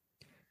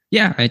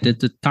 Yeah,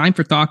 the time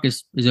for talk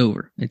is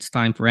over. It's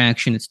time for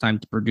action. It's time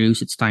to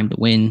produce. It's time to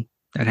win.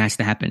 That has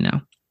to happen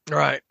now.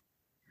 Right.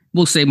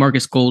 We'll say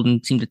Marcus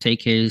Golden seemed to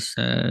take his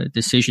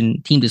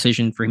team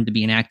decision for him to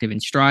be inactive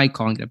in stride,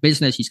 calling it a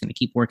business. He's going to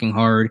keep working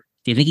hard.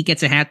 Do you think he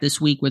gets a hat this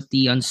week with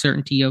the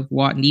uncertainty of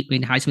Watt and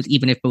Highsmith,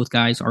 even if both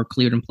guys are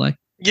cleared in play?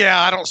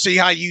 Yeah, I don't see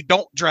how you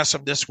don't dress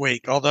him this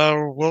week.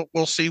 Although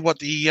we'll see what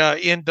the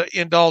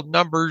end all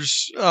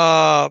numbers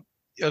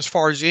as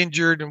far as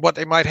injured and what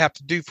they might have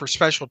to do for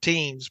special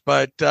teams.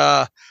 But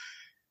I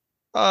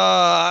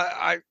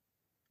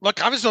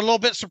was a little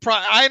bit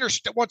surprised. I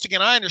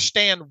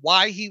understand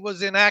why he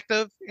was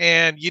inactive,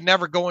 and you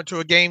never go into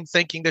a game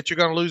thinking that you're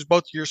going to lose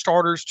both of your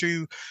starters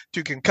to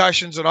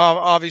concussions. And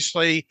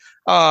obviously,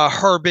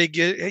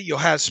 Herbig, you'll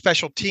have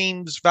special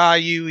teams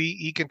value.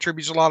 He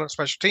contributes a lot on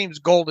special teams.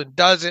 Golden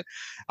doesn't.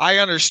 I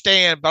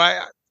understand,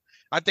 but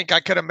I think I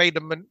could have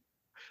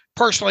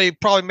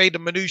probably made the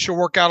minutia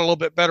work out a little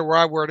bit better where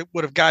I would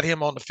have got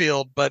him on the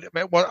field. But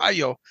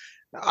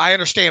I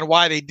understand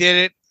why they did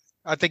it.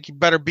 I think you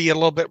better be a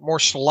little bit more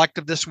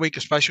selective this week,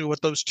 especially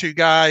with those two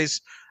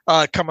guys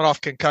coming off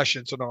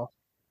concussions and all.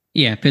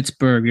 Yeah,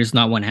 Pittsburgh does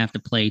not want to have to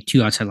play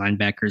two outside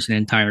linebackers an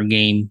entire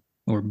game,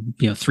 or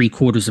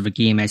 3/4 of a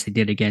game as they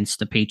did against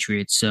the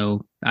Patriots.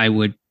 So I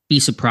would be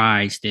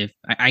surprised if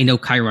I know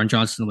Kyron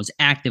Johnson was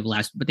active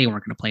last, but they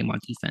weren't going to play him on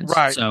defense.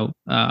 Right. So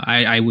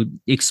I would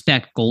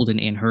expect Golden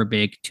and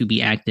Herbig to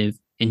be active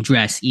and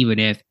dress, even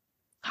if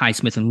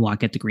Highsmith and Watt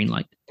get the green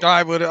light.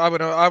 I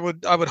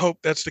would hope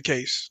that's the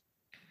case.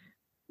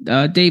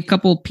 Dave,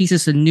 couple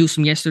pieces of news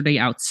from yesterday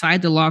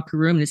outside the locker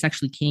room. This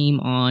actually came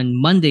on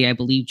Monday, I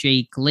believe.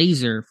 Jay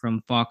Glazer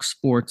from Fox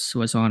Sports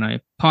was on a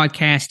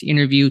podcast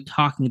interview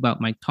talking about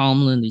Mike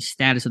Tomlin, the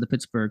status of the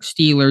Pittsburgh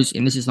Steelers.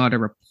 And this is not a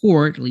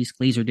report, at least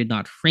Glazer did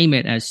not frame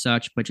it as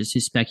such, but just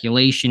his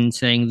speculation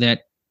saying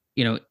that,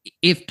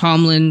 if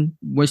Tomlin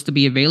was to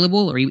be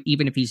available, or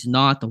even if he's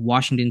not, the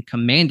Washington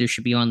Commanders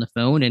should be on the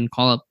phone and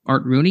call up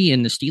Art Rooney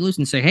and the Steelers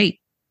and say, hey,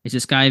 is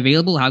this guy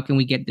available? How can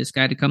we get this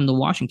guy to come to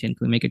Washington?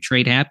 Can we make a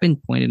trade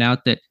happen? Pointed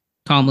out that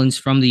Tomlin's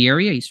from the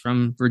area. He's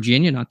from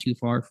Virginia, not too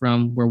far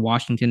from where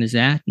Washington is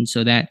at. And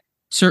so that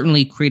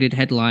certainly created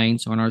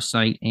headlines on our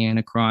site and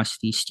across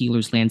the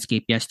Steelers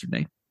landscape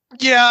yesterday.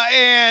 Yeah,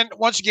 and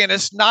once again,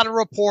 it's not a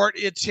report.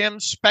 It's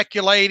him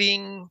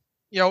speculating,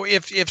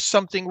 if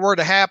something were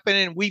to happen,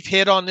 and we've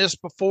hit on this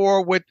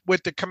before with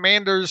the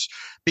Commanders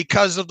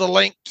because of the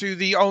link to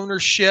the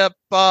ownership,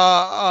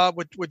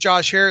 with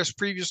Josh Harris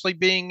previously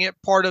being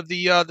part of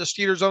the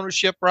Steelers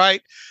ownership,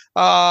 right?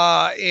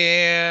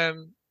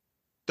 And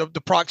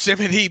the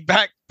proximity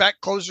back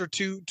closer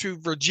to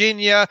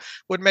Virginia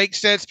would make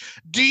sense.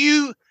 Do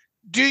you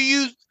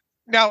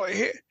now?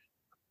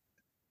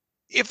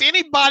 If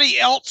anybody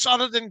else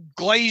other than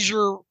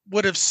Glazer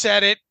would have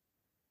said it,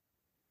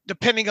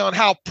 depending on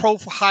how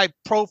high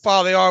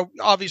profile they are,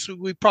 obviously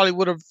we probably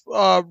would have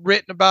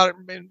written about it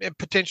and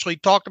potentially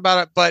talked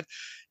about it. But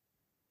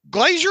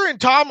Glazer and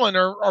Tomlin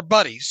are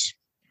buddies.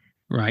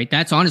 Right.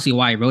 That's honestly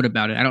why I wrote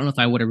about it. I don't know if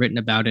I would have written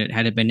about it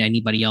had it been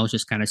anybody else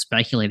just kind of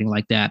speculating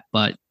like that.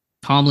 But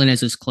Tomlin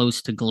is as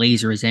close to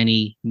Glazer as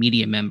any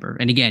media member.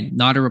 And again,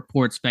 not a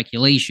report,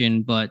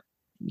 speculation, but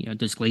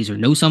does Glazer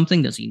know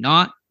something? Does he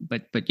not?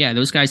 But yeah,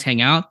 those guys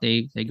hang out.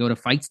 They go to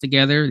fights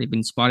together. They've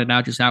been spotted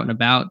out just out and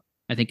about.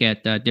 I think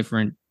at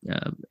different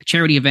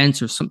charity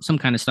events or some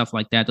kind of stuff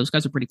like that. Those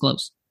guys are pretty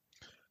close.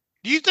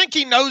 Do you think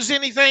he knows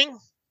anything?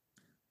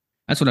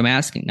 That's what I'm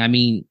asking. I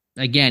mean,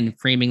 again,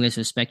 framing this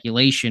as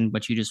speculation,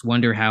 but you just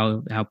wonder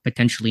how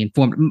potentially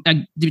informed.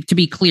 To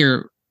be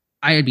clear,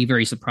 I would be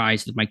very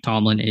surprised if Mike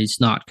Tomlin is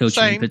not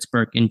coaching in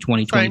Pittsburgh in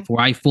 2024.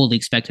 Same. I fully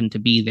expect him to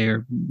be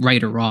there,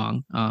 right or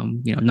wrong.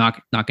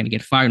 Not going to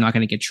get fired, not going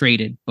to get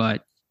traded.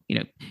 But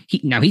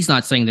he's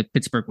not saying that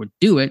Pittsburgh would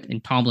do it,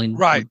 and Tomlin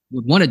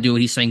would want to do it.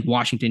 He's saying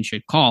Washington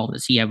should call.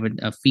 Does he have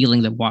a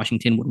feeling that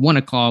Washington would want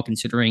to call,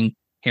 considering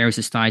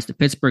Harris's ties to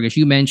Pittsburgh, as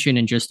you mentioned,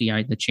 and just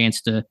the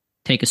chance to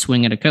take a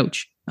swing at a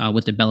coach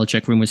with the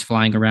Belichick rumors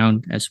flying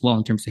around as well,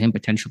 in terms of him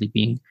potentially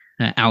being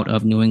out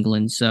of New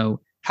England. So.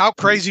 How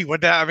crazy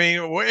would that? I mean,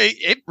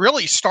 it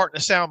really starting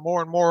to sound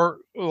more and more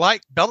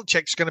like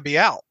Belichick's going to be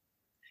out.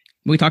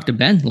 We talked to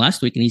Ben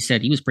last week, and he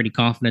said he was pretty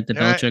confident that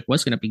Belichick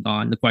was going to be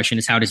gone. The question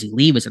is, how does he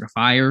leave? Is it a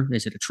fire?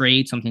 Is it a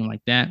trade? Something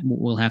like that?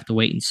 We'll have to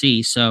wait and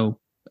see. So,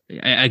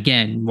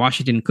 again,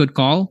 Washington could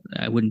call.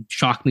 It wouldn't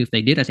shock me if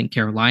they did. I think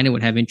Carolina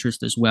would have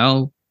interest as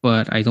well,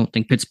 but I don't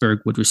think Pittsburgh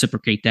would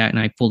reciprocate that, and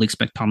I fully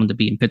expect Tomlin to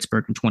be in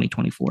Pittsburgh in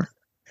 2024.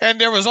 And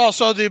there was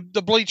also the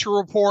Bleacher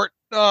Report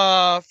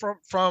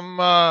from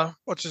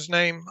what's his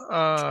name,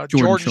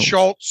 Jordan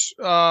Schultz,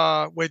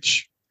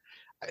 which,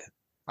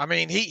 I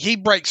mean, he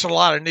breaks a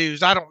lot of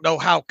news. I don't know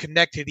how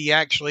connected he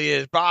actually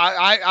is, but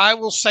I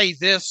will say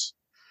this,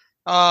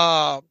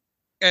 and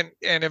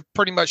have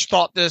pretty much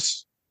thought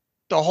this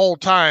the whole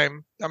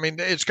time. I mean,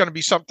 it's going to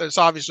be something that's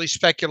obviously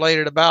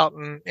speculated about,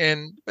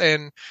 and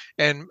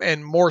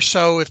more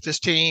so if this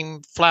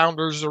team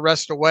flounders the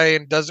rest of the way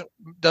and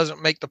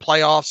doesn't make the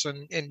playoffs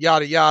and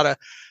yada yada.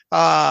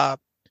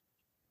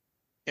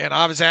 And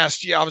I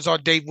was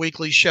on Dave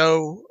Weekly's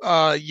show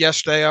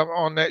yesterday. I'm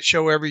on that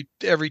show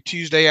every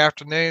Tuesday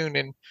afternoon,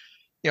 and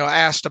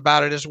asked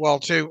about it as well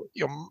too.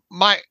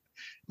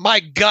 My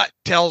gut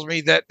tells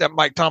me that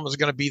Mike Tomlin is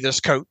going to be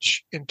this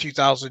coach in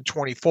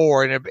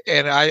 2024,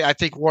 and I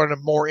think one of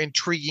the more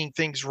intriguing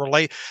things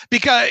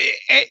because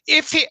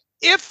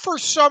if for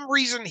some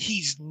reason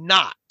he's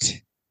not,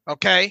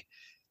 okay,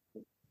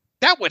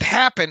 that would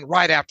happen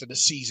right after the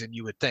season,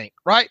 you would think,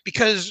 right?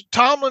 Because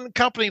Tomlin and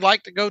company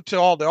like to go to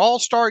all the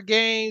All-Star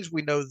games.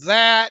 We know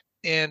that.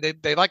 And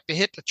they like to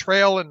hit the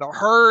trail in a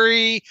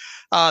hurry.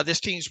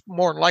 This team's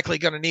more than likely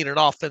going to need an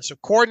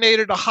offensive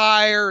coordinator to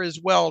hire as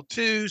well,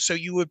 too. So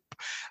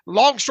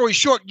long story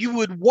short, you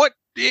would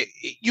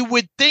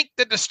think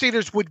that the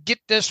Steelers would get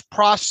this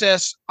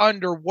process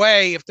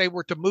underway if they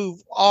were to move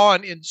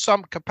on in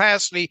some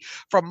capacity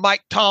from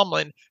Mike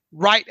Tomlin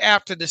right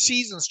after the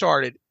season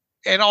started.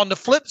 And on the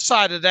flip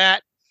side of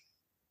that,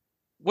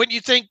 wouldn't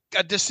you think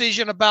a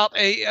decision about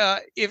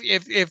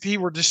if he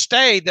were to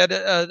stay, that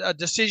a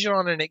decision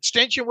on an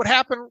extension would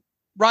happen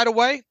right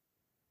away?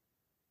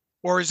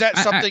 Or is that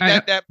something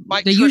that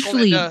might trickle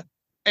into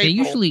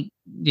April?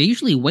 They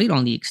usually wait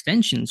on the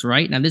extensions,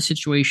 right? Now, this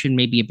situation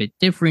may be a bit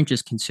different,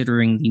 just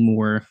considering the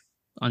more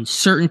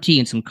uncertainty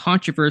and some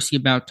controversy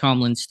about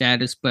Tomlin's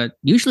status. But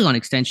usually on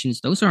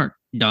extensions, those aren't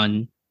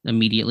done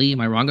immediately.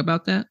 Am I wrong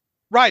about that?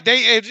 Right.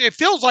 It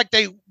feels like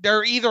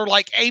they're either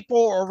like April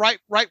or right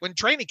when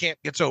training camp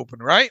gets open,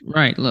 right?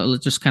 Right.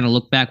 Let's just kind of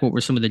look back. What were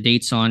some of the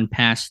dates on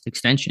past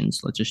extensions?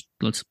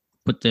 Let's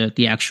put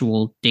the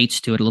actual dates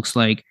to it. It looks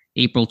like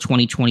April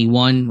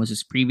 2021 was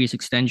his previous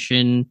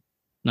extension.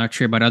 Not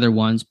sure about other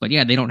ones, but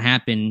yeah, they don't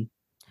happen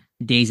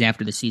days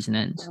after the season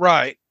ends.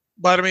 Right.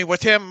 But I mean,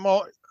 with him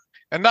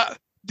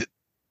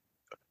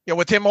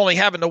with him only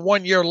having the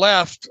 1 year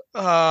left,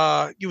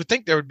 you would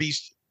think there would be.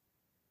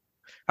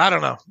 I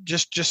don't know.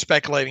 Just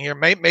speculating here.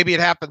 Maybe it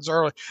happens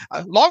early.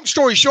 Long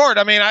story short,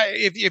 I mean,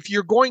 if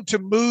you're going to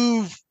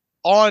move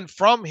on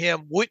from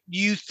him, wouldn't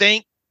you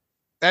think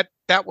that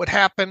would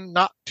happen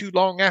not too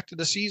long after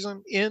the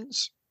season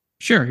ends?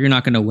 Sure, you're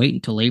not going to wait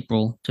until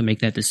April to make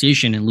that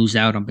decision and lose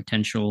out on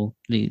potential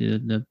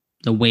the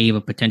wave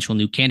of potential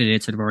new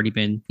candidates that have already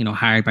been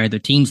hired by other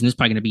teams, and there's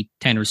probably going to be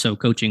 10 or so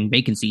coaching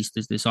vacancies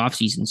this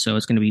offseason, so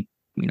it's going to be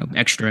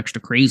extra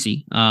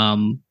crazy.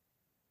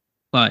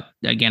 But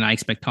again, I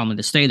expect Tomlin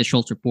to stay. The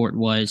Schultz report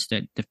was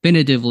that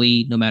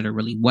definitively, no matter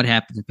really what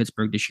happens in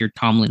Pittsburgh this year,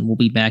 Tomlin will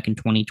be back in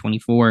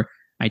 2024.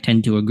 I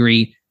tend to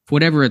agree. For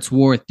whatever it's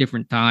worth,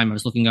 different time. I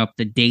was looking up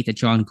the date that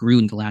John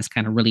Gruden, the last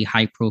kind of really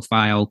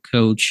high-profile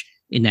coach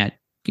in that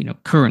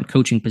current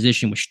coaching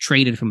position, was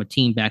traded from a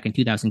team back in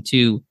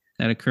 2002.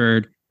 That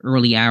occurred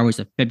early hours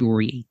of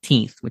February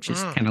 18th, which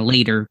is kind of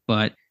later.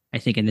 But I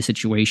think in this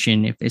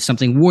situation, if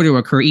something were to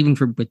occur, even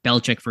with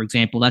Belichick, for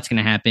example, that's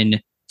going to happen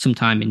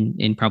sometime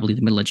in probably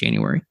the middle of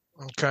January.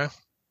 Okay.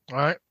 All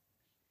right.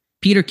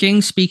 Peter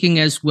King speaking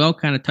as well,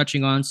 kind of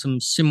touching on some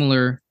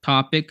similar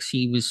topics.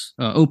 He was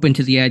open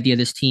to the idea of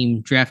this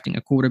team drafting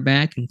a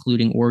quarterback,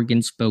 including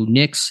Oregon's Bo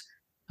Nix.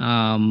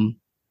 Any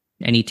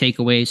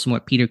takeaways from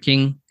what Peter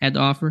King had to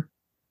offer?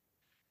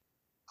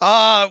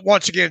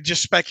 Once again,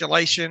 just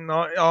speculation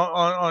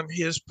on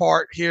his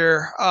part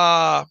here.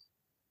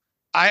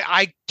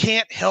 I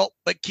can't help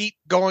but keep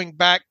going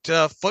back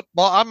to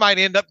football. I might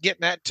end up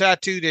getting that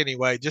tattooed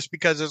anyway, just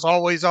because it's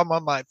always on my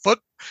mind.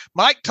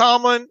 Mike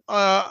Tomlin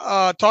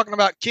talking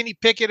about Kenny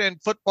Pickett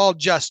and football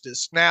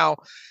justice. Now,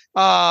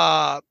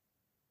 that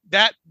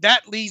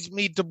leads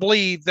me to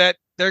believe that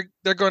they're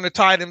going to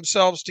tie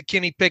themselves to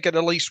Kenny Pickett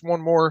at least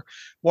one more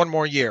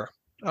year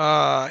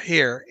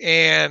here.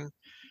 And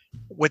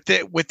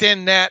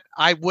within that,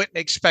 I wouldn't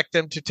expect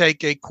them to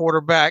take a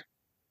quarterback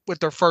with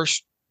their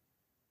first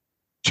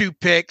 2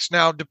 picks.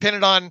 Now,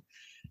 depending on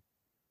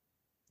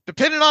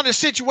the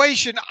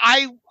situation,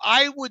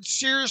 I would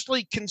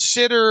seriously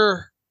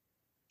consider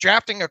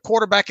drafting a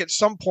quarterback at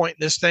some point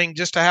in this thing,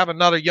 just to have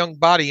another young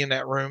body in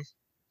that room.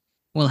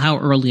 Well, how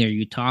early are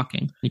you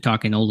talking? Are you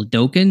talking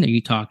Oladokin? Are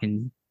you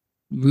talking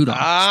Rudolph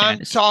I'm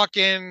status?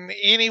 talking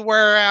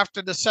anywhere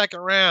after the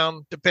second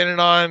round, depending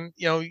on,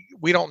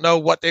 we don't know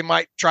what they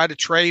might try to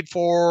trade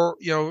for,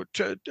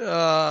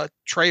 to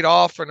trade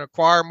off and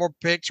acquire more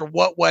picks or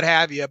what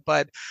have you.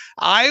 But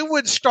I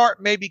would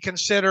start maybe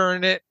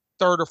considering it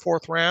 3rd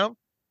or 4th round.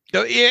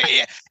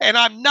 And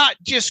I'm not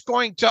just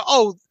going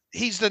to,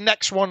 he's the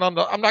next one on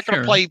I'm not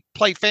going to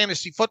play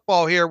fantasy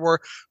football here where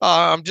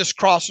I'm just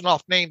crossing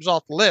off names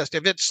off the list.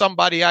 If it's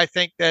somebody I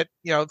think that,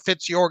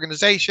 fits the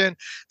organization,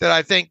 that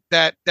I think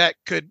that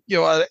could,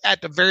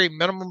 at the very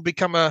minimum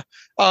become a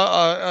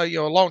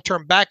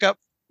long-term backup.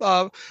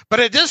 But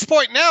at this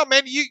point now,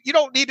 man, you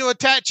don't need to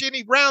attach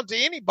any round to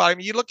anybody. I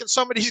mean, you look at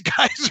some of these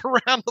guys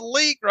around the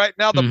league right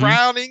now, the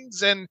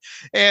Brownings and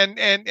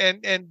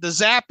the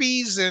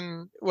Zappies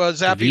and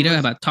DeVito, how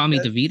about Tommy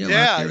DeVito?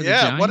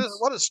 Yeah.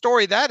 What a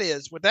story that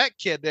is with that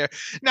kid there.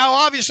 Now,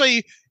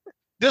 obviously,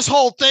 this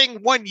whole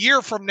thing 1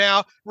 year from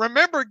now,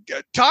 remember,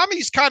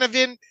 Tommy's kind of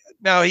in.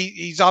 Now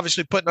he's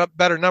obviously putting up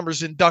better numbers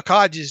than Duck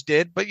Hodges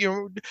did, but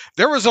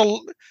they're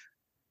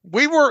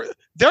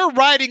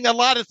writing a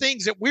lot of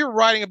things that we were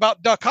writing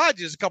about Duck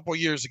Hodges a couple of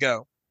years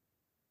ago.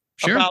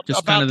 Sure, about the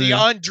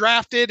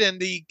undrafted and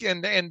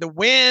the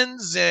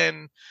wins.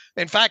 And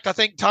in fact, I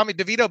think Tommy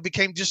DeVito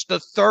became just the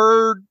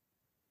 3rd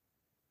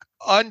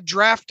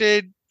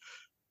undrafted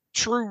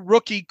true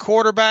rookie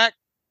quarterback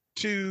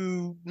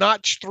to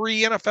notch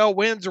 3 NFL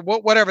wins or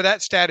whatever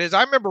that stat is.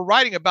 I remember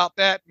writing about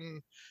that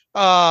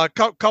a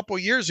couple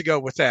of years ago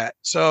with that.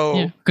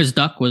 So because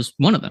Duck was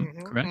one of them,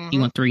 correct? He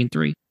went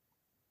 3-3.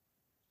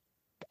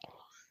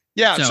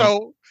 Yeah.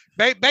 So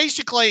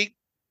basically,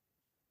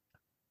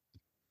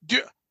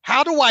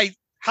 how do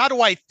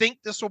I think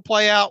this will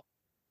play out?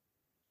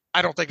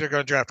 I don't think they're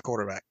going to draft a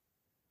quarterback.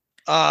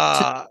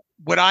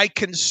 Would I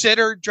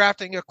consider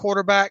drafting a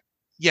quarterback?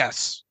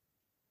 Yes.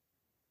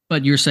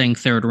 But you're saying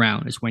 3rd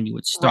round is when you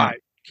would start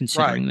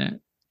considering that.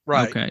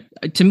 Right. Okay.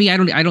 To me,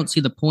 I don't see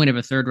the point of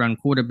a 3rd round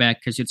quarterback,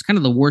 because it's kind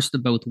of the worst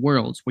of both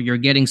worlds, where you're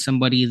getting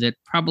somebody that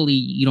probably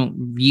you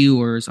don't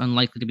view or is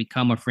unlikely to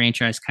become a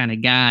franchise kind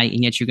of guy,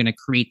 and yet you're going to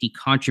create the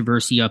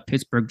controversy of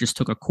Pittsburgh just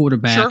took a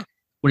quarterback. Sure.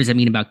 What does that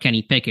mean about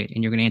Kenny Pickett?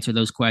 And you're going to answer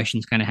those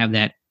questions, kind of have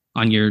that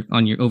on your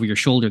over your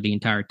shoulder the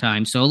entire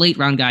time. So a late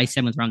round guy,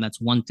 7th round, that's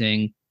one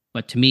thing.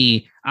 But to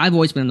me, I've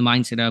always been in the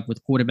mindset of, with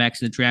quarterbacks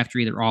in the draft,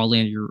 you're either all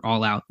in or you're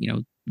all out.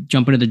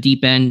 Jump into the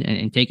deep end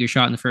and take your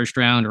shot in the 1st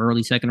round or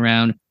early 2nd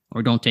round,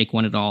 or don't take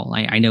one at all.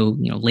 I know,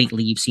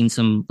 lately you've seen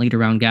some later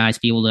round guys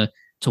be able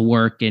to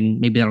work, and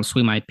maybe that'll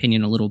sway my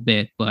opinion a little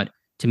bit. But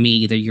to me,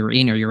 either you're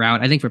in or you're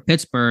out. I think for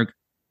Pittsburgh,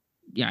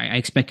 I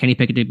expect Kenny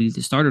Pickett to be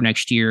the starter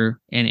next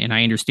year. And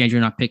I understand you're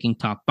not picking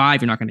top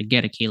 5. You're not going to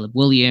get a Caleb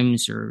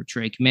Williams or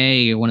Drake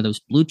May or one of those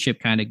blue chip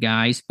kind of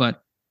guys.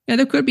 But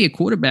there could be a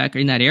quarterback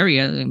in that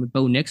area. And with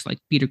Bo Nix, like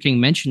Peter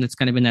King mentioned, that's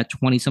kind of in that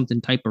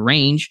 20-something type of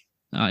range.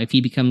 If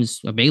he becomes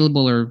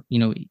available, or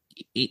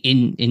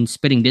in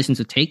spitting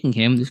distance of taking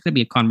him, there's going to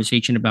be a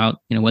conversation about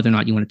whether or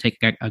not you want to take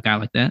a guy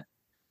like that.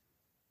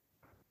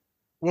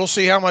 We'll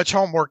see how much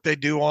homework they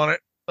do on it.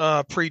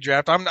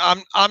 pre-draft.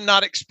 I'm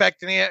not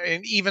expecting it,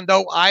 and even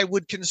though I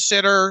would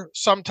consider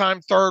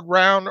sometime third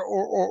round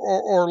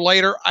or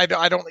later, I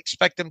don't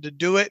expect them to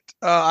do it.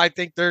 I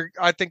think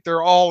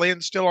they're all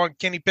in still on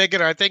Kenny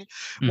Pickett. I think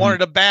one of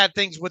the bad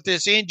things with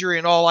this injury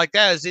and all like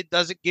that is it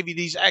doesn't give you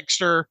these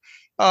extra,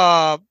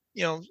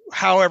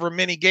 however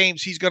many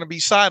games he's going to be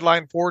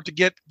sidelined for to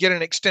get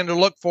an extended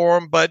look for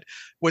him. But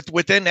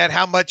within that,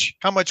 how much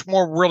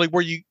more really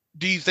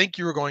do you think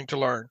you were going to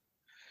learn?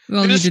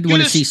 Well, you did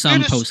want to see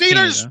some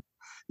post-Canada.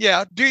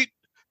 Yeah. Do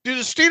the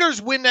Steelers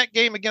win that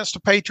game against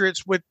the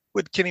Patriots with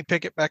Kenny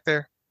Pickett back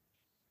there?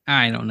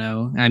 I don't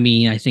know. I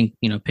mean, I think,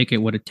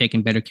 Pickett would have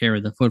taken better care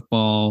of the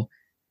football.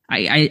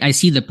 I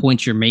see the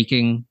point you're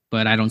making,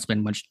 but I don't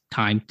spend much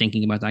time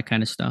thinking about that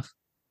kind of stuff.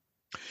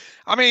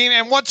 I mean,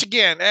 and once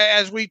again,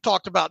 as we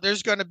talked about,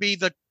 there's going to be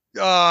the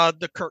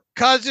Kirk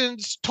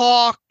Cousins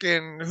talk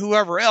and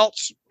whoever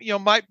else,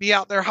 might be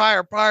out there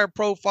higher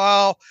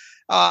profile.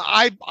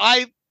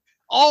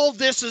 All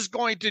this is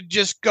going to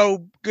just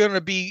going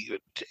to be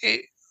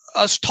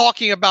us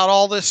talking about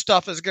all this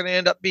stuff is going to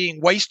end up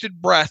being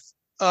wasted breath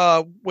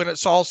when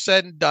it's all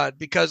said and done,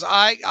 because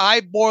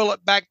I boil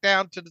it back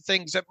down to the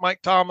things that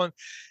Mike Tomlin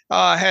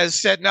has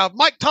said. Now,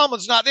 Mike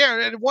Tomlin's not there,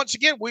 and once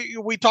again,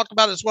 we talked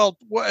about it as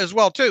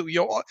well too.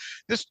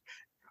 This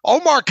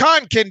Omar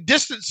Khan can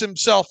distance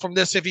himself from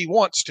this if he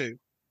wants to.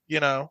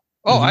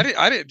 I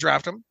didn't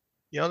draft him.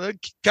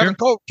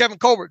 Kevin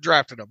Colbert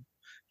drafted him.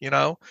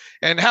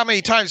 And how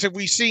many times have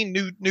we seen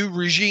new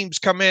regimes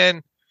come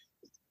in,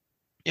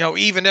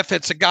 even if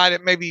it's a guy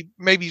that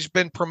maybe's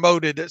been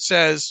promoted that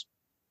says,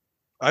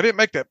 I didn't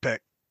make that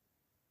pick.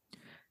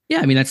 Yeah,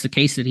 I mean, that's the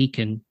case that he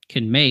can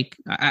make.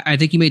 I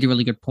think you made a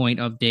really good point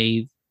of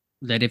Dave,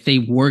 that if they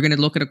were going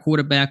to look at a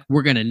quarterback,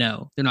 we're going to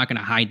know. They're not going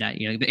to hide that.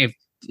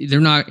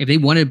 If they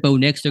wanted Bo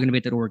Nix, they're going to be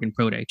at that Oregon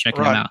Pro Day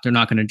checking him out. They're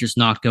not going to just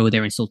not go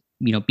there and still,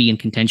 be in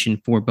contention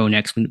for Bo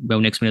Nix. Bo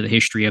Nix, we know the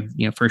history of,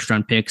 first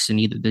round picks and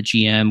either the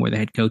GM or the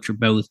head coach or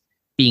both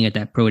being at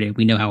that pro day.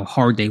 We know how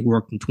hard they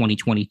worked in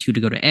 2022 to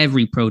go to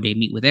every pro day,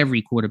 meet with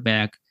every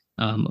quarterback,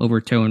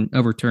 overturn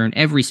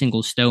every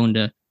single stone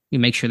to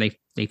make sure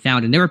they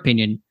found, in their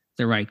opinion,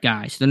 the right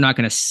guy. So they're not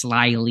going to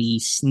slyly,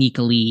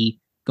 sneakily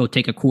go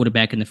take a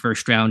quarterback in the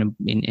first round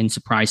and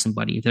surprise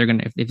somebody.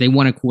 If they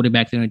want a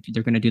quarterback,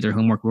 they're going to do their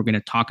homework. We're going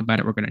to talk about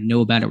it. We're going to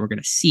know about it. We're going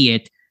to see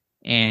it.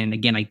 And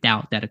again, I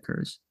doubt that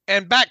occurs.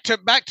 And back to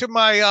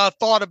my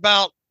thought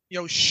about,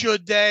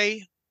 should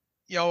they,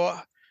 even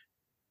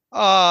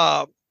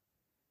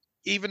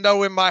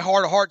though in my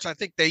heart of hearts, I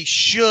think they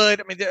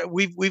should. I mean,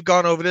 we've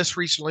gone over this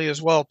recently as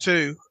well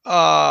too.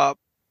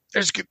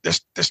 This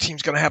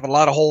team's going to have a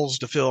lot of holes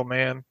to fill,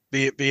 man,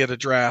 be it a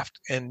draft,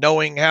 and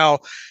knowing how,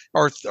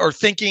 or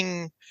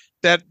thinking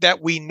that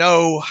we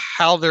know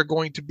how they're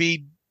going to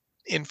be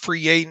in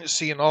free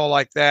agency and all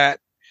like that,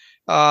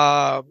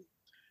 to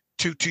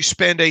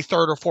spend a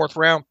third or fourth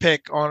round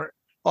pick on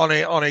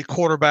a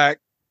quarterback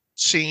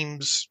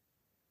seems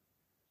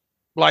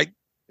like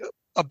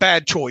a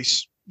bad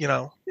choice,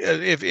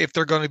 if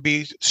they're going to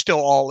be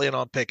still all in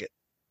on Pickett.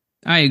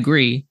 I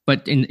agree.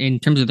 But in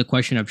terms of the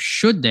question of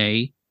should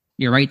they,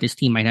 you're right, this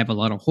team might have a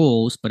lot of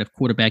holes, but if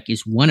quarterback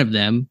is one of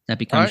them, that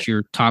becomes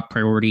your top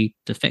priority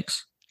to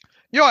fix.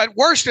 At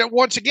worst,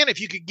 once again,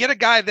 if you could get a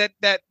guy that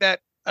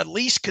at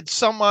least could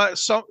somehow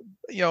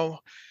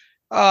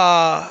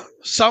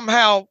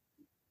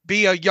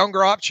be a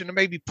younger option to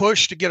maybe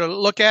push to get a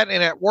look at,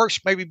 and at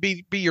worst, maybe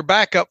be your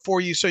backup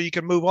for you so you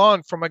can move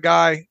on from a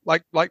guy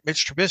like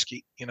Mitch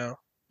Trubisky,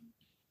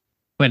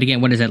 But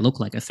again, what does that look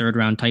like? A third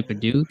round type of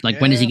dude?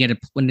 Like when does he get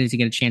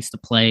a chance to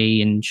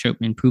play and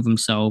prove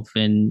himself?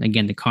 And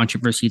again, the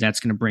controversy that's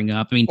going to bring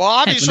up. I mean, well,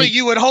 obviously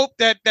you would hope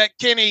that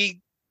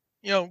Kenny,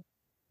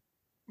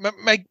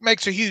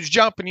 makes a huge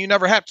jump and you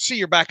never have to see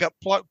your backup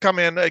come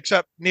in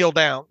except kneel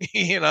down,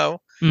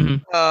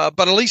 but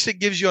at least it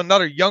gives you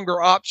another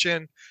younger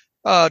option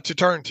to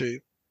turn to.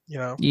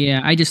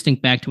 Yeah, I just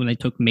think back to when they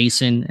took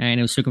Mason. I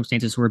know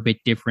circumstances were a bit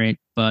different,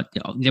 but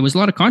there was a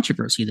lot of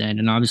controversy then,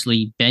 and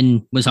obviously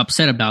Ben was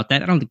upset about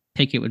that. I don't think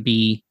Pickett would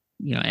be,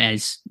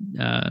 as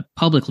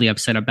publicly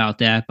upset about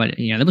that, but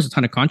there was a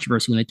ton of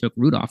controversy when they took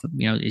Rudolph.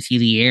 Is he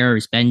the heir?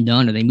 Is Ben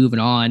done? Are they moving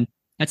on?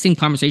 That same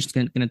conversation is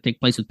going to take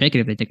place with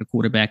Pickett if they take a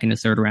quarterback in the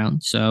third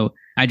round. So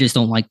I just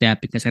don't like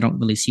that because I don't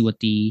really see what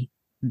the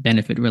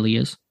benefit really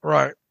is.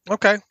 Right.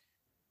 Okay.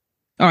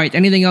 All right.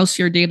 Anything else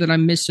here, Dave, that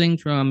I'm missing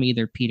from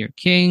either Peter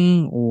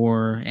King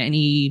or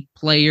any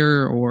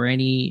player or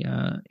any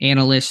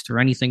analyst or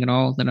anything at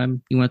all that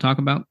you want to talk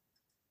about?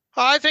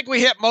 I think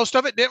we hit most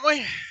of it, didn't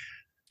we?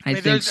 I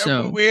think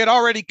so. We had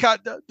already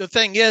cut. The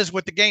thing is,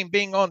 with the game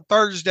being on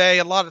Thursday,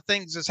 a lot of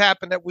things has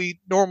happened that we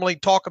normally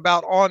talk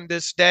about on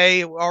this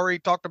day. We already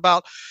talked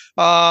about,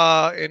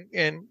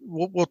 and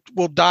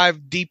we'll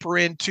dive deeper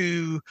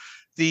into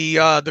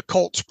the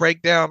Colts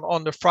breakdown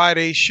on the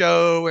Friday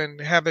show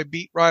and have a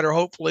beat writer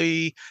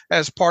hopefully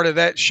as part of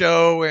that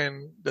show.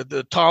 And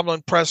the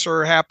Tomlin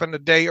presser happened a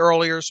day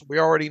earlier, so we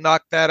already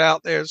knocked that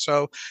out there.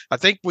 So I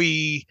think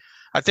the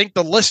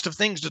list of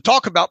things to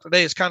talk about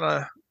today is kind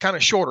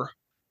of shorter.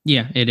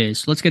 Yeah, it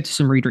is. Let's get to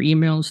some reader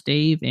emails,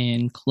 Dave,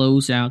 and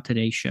close out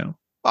today's show.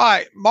 All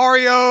right,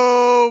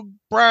 Mario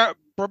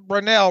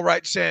Brunell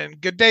writes in,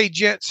 "Good day,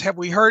 gents. Have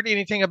we heard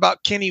anything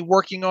about Kenny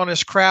working on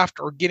his craft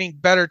or getting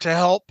better to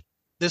help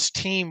this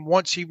team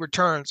once he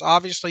returns?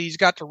 Obviously, he's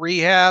got to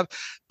rehab,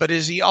 but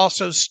is he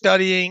also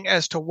studying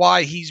as to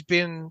why he's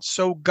been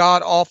so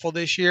god awful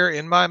this year?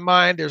 In my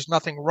mind, there's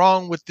nothing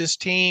wrong with this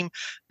team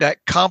that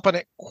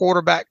competent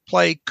quarterback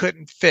play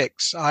couldn't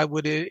fix. It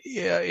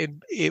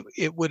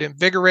would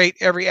invigorate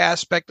every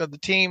aspect of the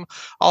team.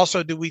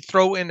 Also, do we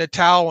throw in the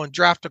towel and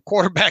draft a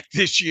quarterback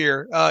this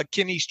year?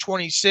 Kenny's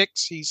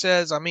 26, he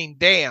says. I mean,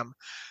 damn.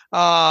 We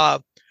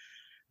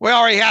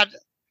already had,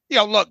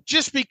 look,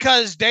 just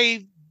because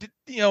Dave,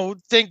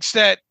 thinks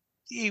that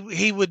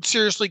he would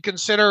seriously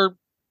consider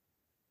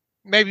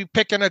maybe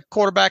picking a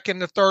quarterback in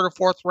the third or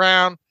fourth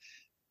round.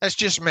 That's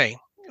just me.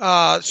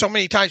 So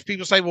many times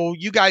people say, well,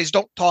 you guys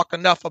don't talk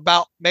enough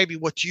about maybe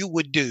what you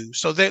would do.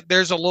 So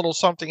there's a little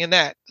something in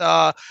that.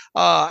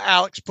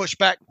 Alex pushed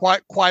back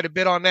quite a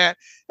bit on that.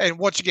 And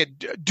once again,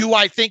 do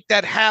I think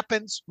that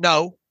happens?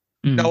 No.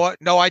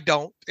 No, I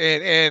don't.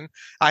 And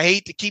I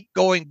hate to keep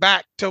going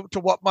back to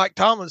what Mike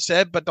Tomlin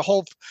said, but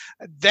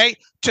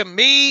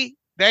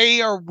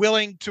they are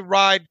willing to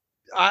ride.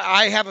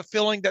 I have a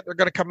feeling that they're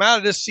going to come out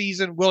of this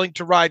season willing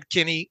to ride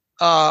Kenny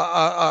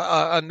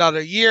another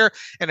year.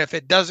 And if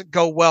it doesn't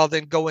go well,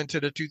 then go into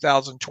the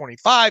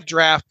 2025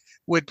 draft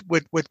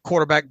with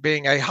quarterback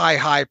being a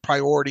high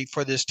priority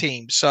for this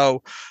team.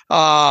 So,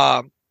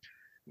 no.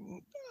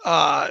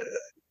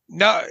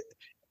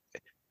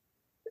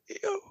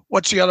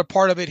 What's the other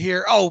part of it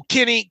here? Oh,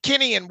 Kenny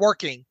and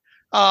working.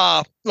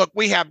 Look,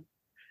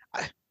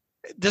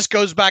 this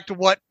goes back to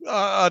what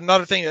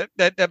another thing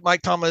that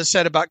Mike Tomlin has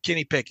said about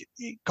Kenny Pickett.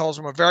 He calls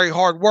him a very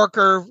hard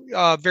worker,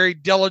 very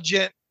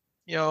diligent,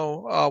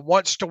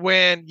 wants to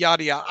win,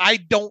 yada, yada. I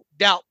don't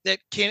doubt that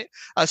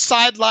a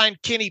sideline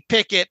Kenny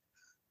Pickett,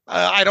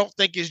 I don't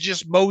think is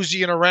just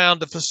moseying around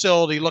the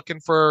facility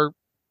looking to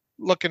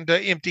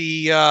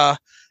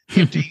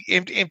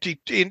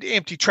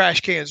empty trash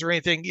cans or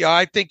anything.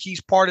 I think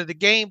he's part of the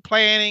game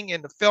planning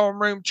in the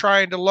film room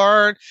trying to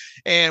learn.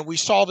 And we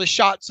saw the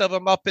shots of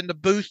him up in the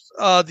booth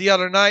the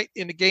other night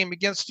in the game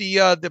against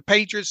the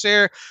Patriots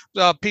there.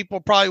 People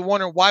probably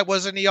wondering why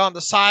wasn't he on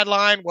the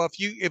sideline? Well,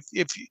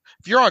 if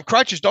you're on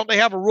crutches, don't they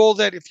have a rule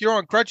that if you're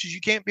on crutches,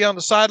 you can't be on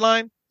the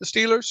sideline, the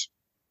Steelers?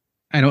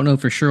 I don't know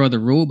for sure of the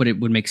rule, but it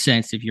would make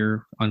sense if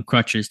you're on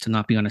crutches to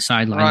not be on a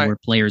sideline where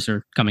players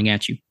are coming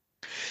at you.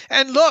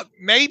 And look,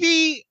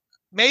 maybe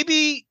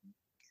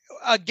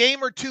a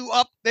game or two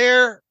up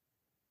there,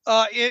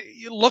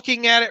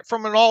 looking at it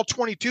from an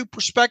all-22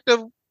 perspective,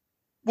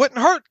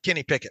 wouldn't hurt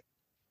Kenny Pickett.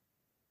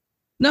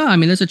 No, I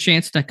mean, there's a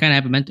chance to kind of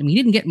have a momentum. He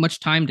didn't get much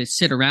time to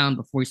sit around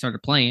before he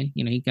started playing.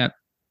 He got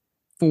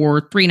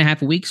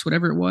 3.5 weeks,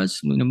 whatever it was,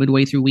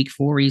 midway through week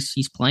 4,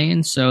 he's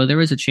playing. So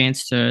there is a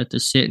chance to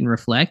sit and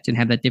reflect and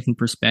have that different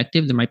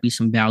perspective. There might be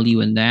some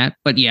value in that.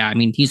 But yeah, I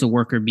mean, he's a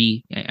worker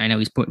bee. I know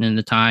he's putting in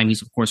the time.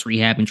 He's, of course,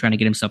 rehabbing, trying to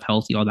get himself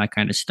healthy, all that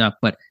kind of stuff.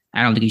 But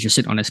I don't think he's just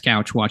sitting on his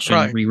couch watching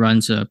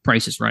reruns of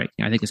Price is Right.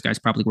 I think this guy's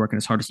probably working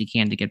as hard as he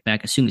can to get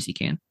back as soon as he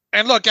can.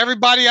 And look,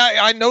 everybody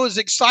I know is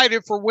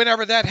excited for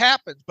whenever that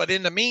happens. But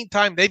in the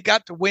meantime, they've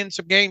got to win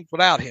some games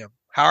without him.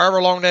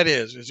 However long that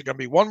is. Is it going to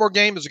be one more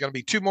game? Is it going to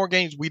be 2 more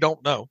games? We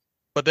don't know.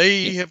 But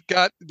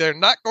they're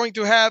not going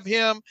to have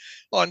him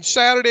on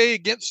Saturday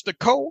against the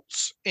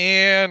Colts.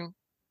 And,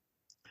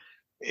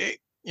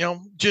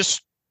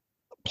 just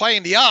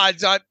playing the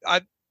odds, I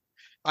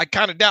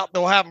kind of doubt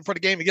they'll have him for the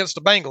game against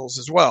the Bengals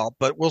as well.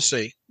 But we'll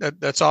see.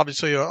 That's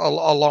obviously a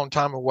long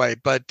time away.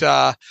 But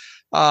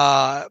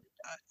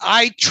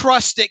I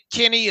trust that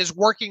Kenny is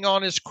working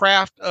on his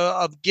craft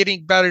of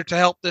getting better to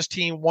help this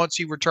team once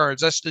he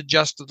returns. That's the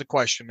gist of the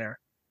question there.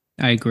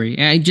 I agree.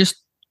 And just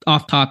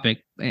off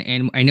topic,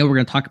 and I know we're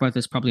going to talk about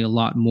this probably a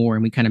lot more,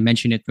 and we kind of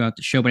mentioned it throughout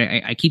the show, but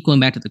I keep going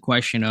back to the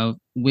question of,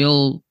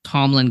 will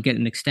Tomlin get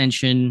an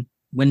extension?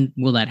 When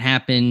will that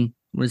happen?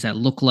 What does that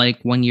look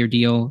like? 1-year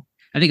deal?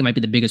 I think it might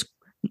be is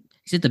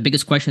it the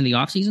biggest question of the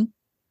offseason?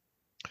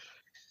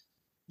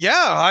 Yeah,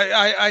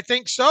 I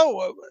think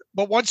so.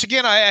 But once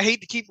again, I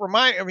hate to keep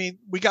reminding. I mean,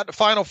 we got the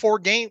final 4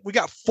 games. We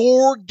got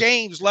 4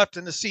 games left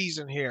in the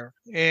season here.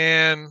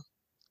 And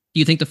do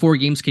you think the 4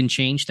 games can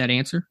change that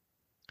answer?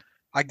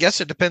 I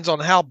guess it depends on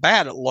how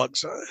bad it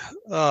looks,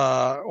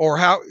 or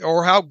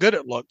how good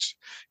it looks.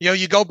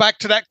 You go back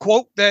to that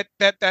quote that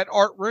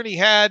Art Rooney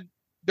had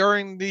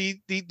during the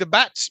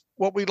bats,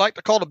 what we like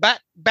to call the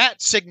bat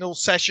signal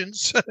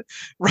sessions,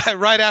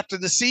 right after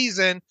the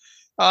season.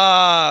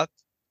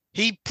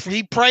 He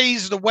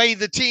praised the way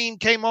the team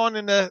came on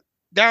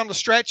down the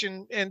stretch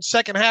in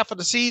second half of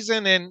the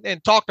season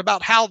and talked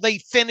about how they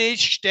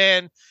finished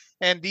and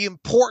the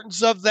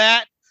importance of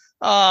that.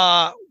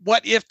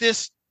 What if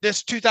this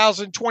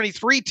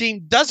 2023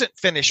 team doesn't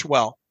finish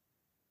well?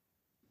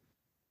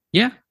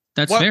 Yeah,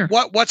 that's fair.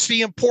 What's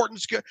the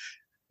importance?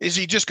 Is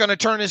he just going to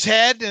turn his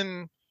head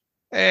and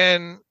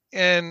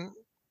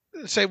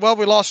say, well,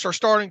 we lost our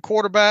starting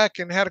quarterback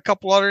and had a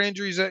couple other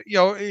injuries. That,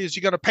 is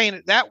he going to paint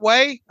it that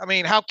way? I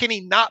mean, how can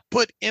he not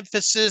put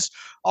emphasis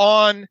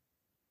on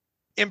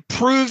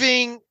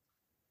improving?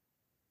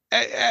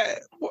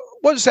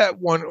 What is that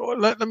one?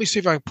 Let me see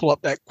if I can pull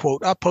up that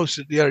quote. I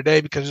posted the other day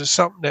because it's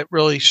something that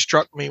really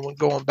struck me when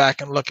going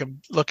back and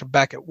looking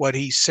back at what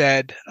he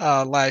said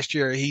last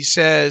year. He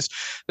says,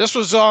 this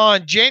was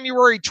on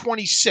January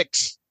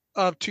 26th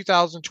of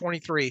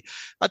 2023.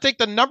 I think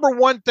the number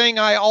one thing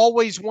I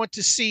always want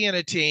to see in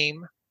a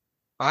team,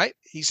 right?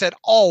 He said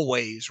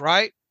always,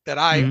 right? That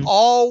I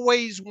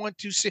always want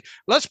to see.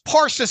 Let's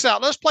parse this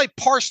out. Let's play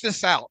parse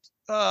this out.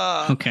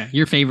 Okay,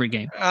 your favorite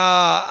game.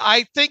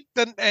 I think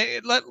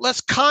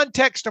let's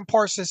context and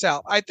parse this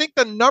out. I think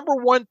the number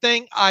one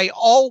thing I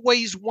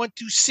always want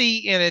to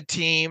see in a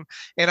team,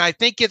 and I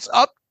think it's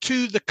up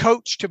to the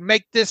coach to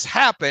make this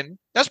happen.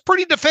 That's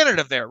pretty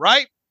definitive there,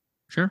 right?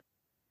 Sure.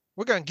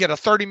 We're going to get a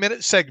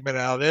 30-minute segment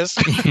out of this.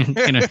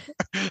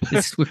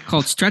 It's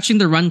called stretching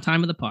the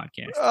runtime of the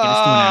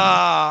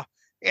podcast.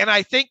 And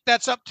I think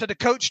that's up to the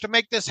coach to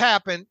make this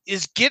happen,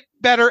 is get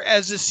better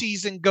as the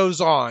season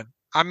goes on.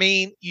 I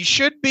mean, you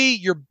should be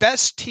your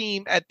best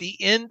team at the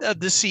end of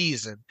the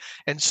season.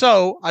 And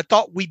so I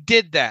thought we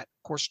did that.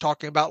 Of course,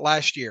 talking about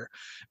last year.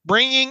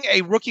 Bringing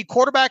a rookie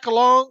quarterback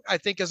along, I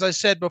think, as I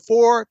said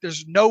before,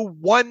 there's no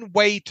one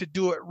way to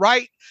do it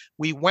right.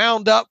 We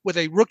wound up with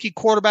a rookie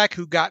quarterback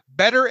who got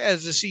better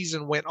as the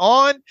season went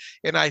on.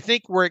 And I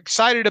think we're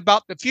excited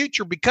about the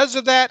future because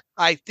of that.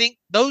 I think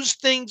those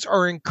things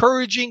are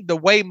encouraging the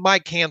way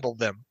Mike handled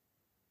them.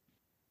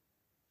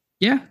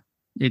 Yeah.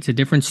 It's a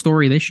different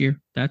story this year,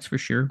 that's for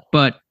sure.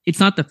 But it's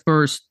not the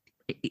first.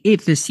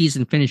 If this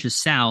season finishes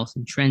south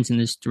and trends in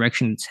this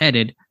direction it's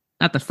headed,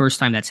 not the first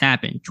time that's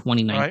happened.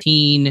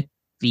 2019, right.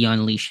 The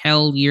Unleash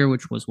Hell year,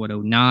 which was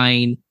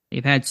 2009.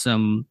 They've had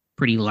some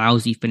pretty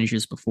lousy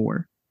finishes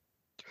before.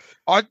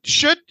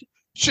 Should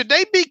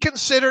they be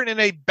considered in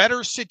a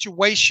better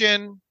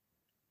situation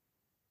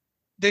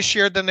this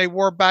year than they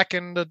were back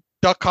in the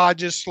Duck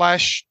Hodges /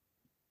 Mason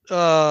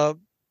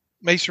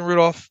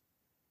Rudolph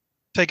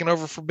taking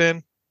over for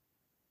Ben?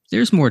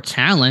 There's more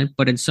talent,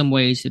 but in some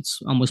ways it's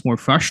almost more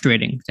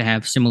frustrating to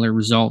have similar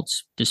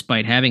results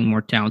despite having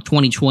more talent.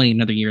 2020,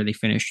 another year they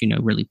finished,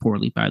 really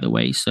poorly, by the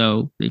way.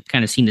 So they've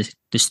kind of seen this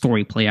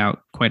story play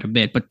out quite a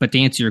bit. But to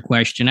answer your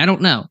question, I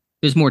don't know.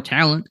 There's more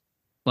talent,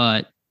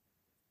 but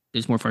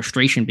there's more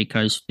frustration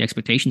because the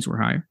expectations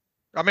were higher.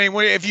 I mean,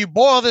 if you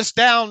boil this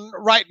down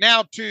right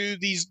now to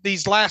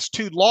these last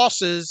two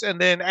losses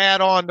and then add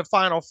on the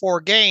final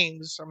 4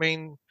 games, I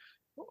mean,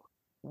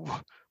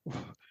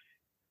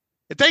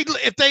 if they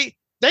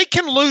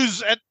can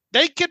lose,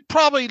 they could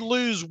probably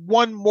lose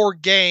one more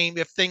game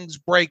if things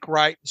break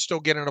right and still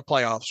get into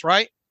playoffs,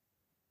 right?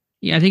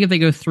 Yeah, I think if they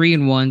go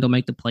 3-1, they'll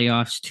make the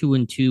playoffs.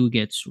 2-2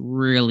 gets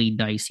really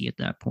dicey at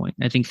that point.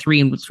 I think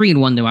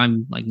 3-1 though,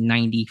 I'm like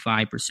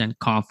 95%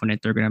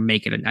 confident they're going to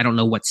make it. I don't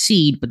know what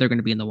seed, but they're going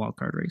to be in the wild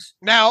card race.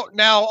 Now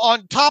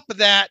on top of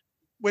that,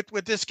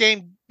 with this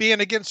game being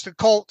against the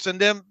Colts and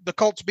the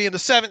Colts being the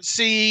 7th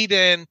seed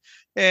and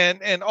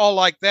all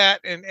like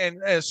that, and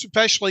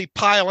especially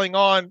piling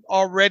on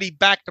already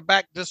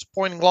back-to-back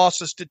disappointing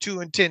losses to 2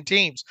 and 10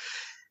 teams.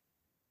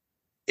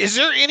 Is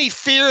there any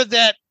fear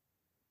that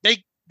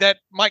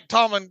Mike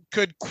Tomlin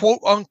could quote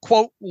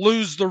unquote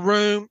lose the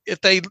room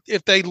if they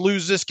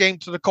lose this game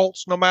to the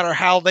Colts, no matter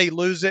how they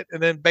lose it,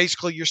 and then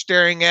basically you're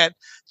staring at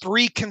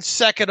 3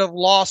 consecutive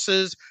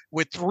losses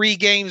with 3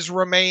 games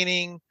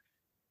remaining,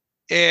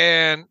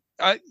 and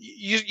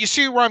you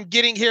see where I'm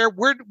getting here?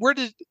 Where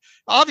does,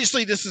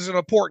 obviously this is an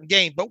important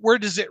game, but where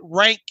does it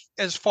rank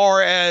as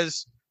far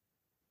as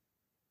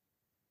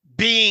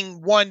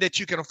being one that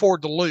you can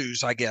afford to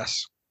lose, I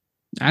guess?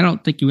 I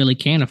don't think you really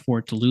can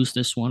afford to lose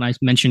this one. I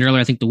mentioned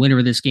earlier, I think the winner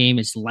of this game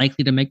is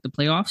likely to make the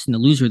playoffs, and the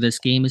loser of this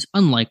game is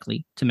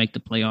unlikely to make the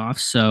playoffs.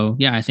 So,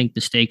 yeah, I think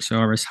the stakes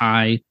are as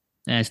high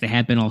as they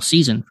have been all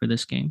season for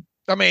this game.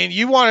 I mean,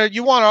 you want to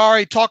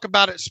already talk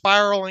about it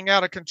spiraling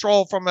out of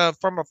control from a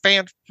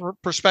fan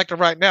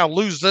perspective right now.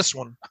 Lose this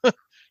one,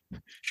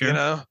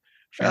 Sure.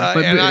 Sure.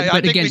 I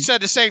think again, we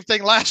said the same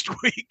thing last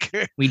week.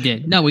 We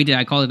did. No, we did.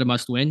 I called it a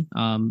must-win.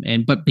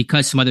 But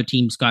because some other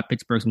teams got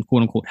Pittsburgh some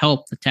quote-unquote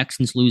help, the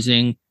Texans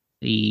losing,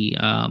 the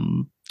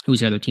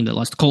who's the other team that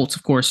lost? The Colts,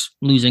 of course,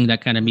 losing.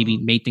 That kind of maybe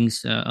made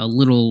things a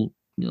little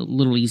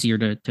easier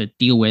to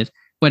deal with.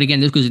 But again,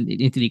 this goes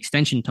into the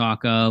extension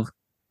talk of,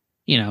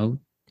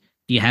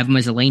 do you have him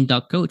as a lame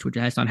duck coach, which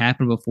has not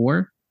happened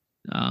before?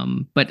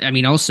 But I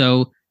mean,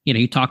 also,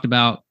 you talked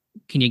about,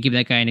 can you give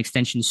that guy an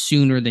extension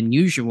sooner than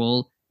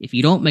usual? If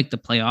you don't make the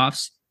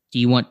playoffs, do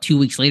you want 2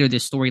 weeks later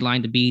this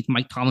storyline to be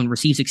Mike Tomlin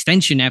receives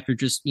extension after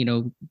just,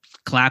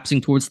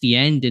 collapsing towards the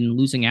end and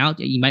losing out?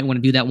 You might want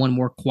to do that one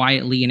more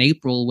quietly in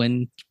April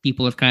when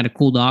people have kind of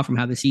cooled off from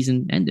how the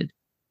season ended.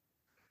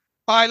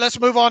 All right,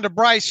 let's move on to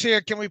Bryce here.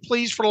 Can we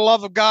please, for the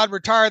love of God,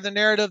 retire the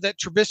narrative that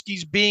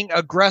Trubisky's being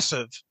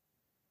aggressive?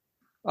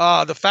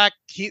 The fact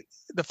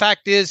the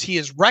fact is he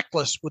is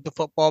reckless with the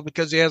football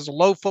because he has a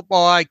low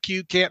football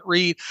IQ, can't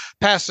read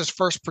past his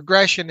first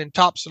progression, and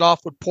tops it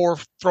off with poor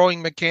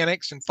throwing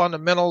mechanics and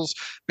fundamentals.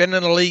 Been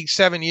in the league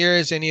 7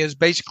 years, and he has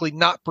basically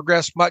not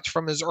progressed much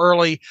from his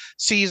early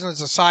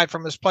seasons, aside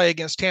from his play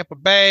against Tampa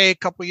Bay a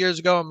couple years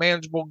ago, a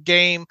manageable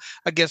game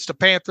against the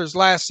Panthers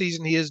last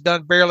season. He has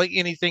done barely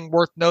anything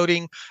worth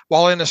noting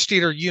while in a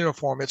Steeler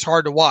uniform. It's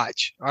hard to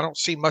watch. I don't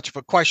see much of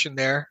a question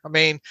there. I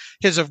mean,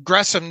 his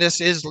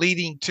aggressiveness is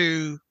leading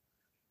to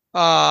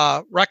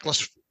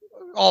reckless.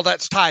 All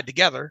that's tied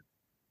together.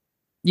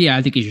 Yeah,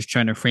 I think he's just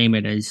trying to frame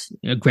it as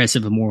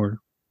aggressive, a more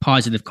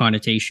positive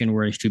connotation,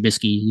 whereas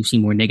Trubisky, you see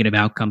more negative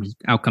outcomes.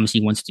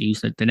 He wants to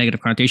use the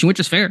negative connotation, which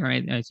is fair.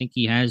 Right? I think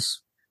he has.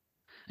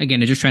 Again,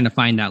 they're just trying to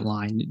find that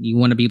line. You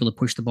want to be able to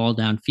push the ball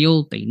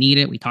downfield. They need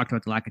it. We talked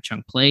about the lack of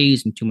chunk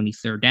plays and too many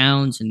third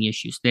downs and the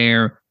issues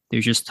there.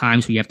 There's just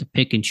times where you have to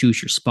pick and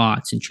choose your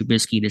spots, and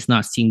Trubisky does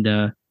not seem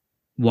to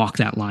walk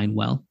that line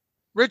well.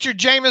 Richard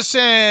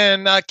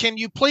Jameson, can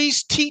you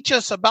please teach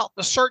us about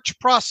the search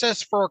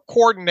process for a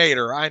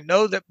coordinator? I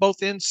know that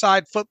both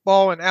inside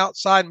football and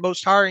outside,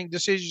 most hiring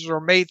decisions are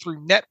made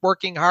through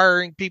networking,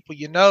 hiring people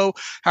you know.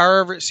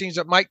 However, it seems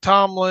that Mike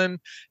Tomlin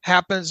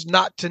happens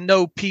not to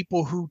know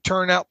people who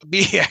turn out to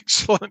be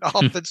excellent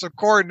offensive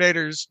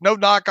coordinators. No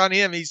knock on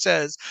him, he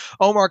says.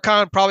 Omar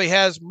Khan probably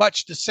has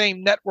much the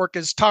same network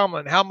as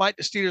Tomlin. How might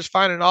the Steelers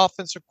find an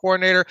offensive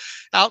coordinator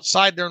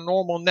outside their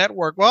normal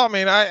network? Well, I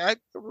mean,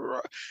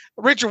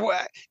 Richard,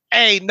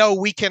 no,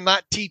 we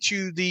cannot teach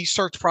you the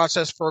search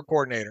process for a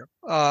coordinator.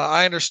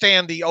 I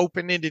understand the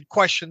open-ended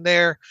question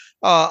there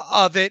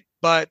of it,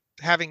 but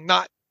having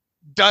not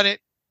done it,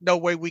 no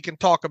way we can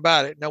talk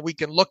about it. Now, we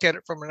can look at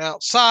it from an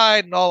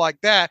outside and all like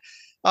that,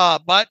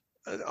 but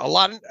a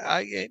lot of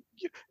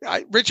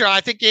Richard, I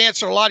think you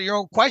answered a lot of your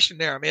own question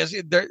there. I mean,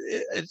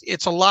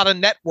 it's a lot of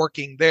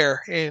networking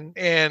there,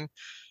 and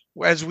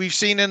as we've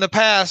seen in the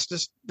past,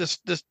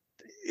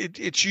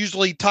 it's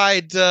usually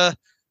tied to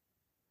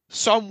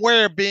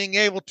somewhere being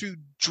able to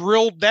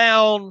drill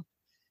down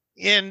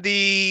in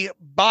the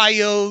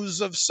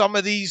bios of some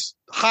of these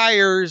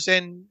hires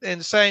and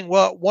saying,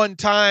 well, at one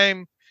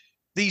time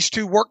these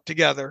two worked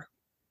together.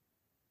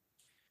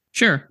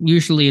 Sure.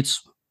 Usually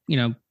it's,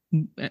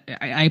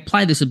 I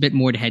apply this a bit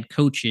more to head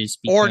coaches.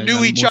 Or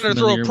knew each other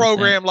through a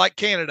program like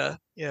Canada.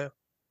 Yeah.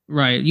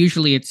 Right.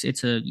 Usually it's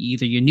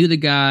either you knew the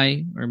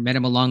guy or met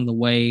him along the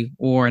way,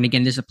 and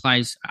again, this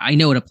applies. I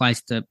know it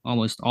applies to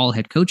almost all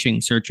head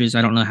coaching searches.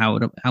 I don't know how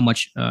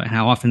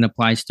often it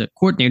applies to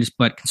coordinators,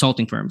 but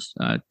consulting firms,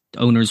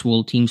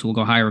 teams will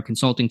go hire a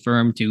consulting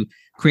firm to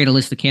create a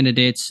list of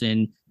candidates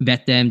and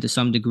vet them to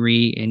some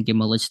degree and give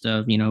them a list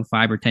of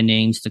 5 or 10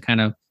 names to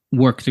kind of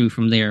work through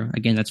from there.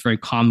 Again, that's very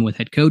common with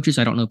head coaches.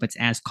 I don't know if it's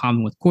as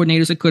common with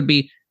coordinators. It could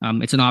be.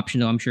 It's an option,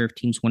 though, I'm sure, if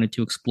teams wanted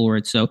to explore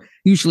it. So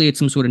usually it's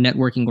some sort of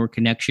networking or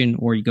connection,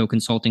 or you go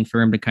consulting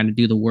firm to kind of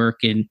do the work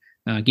and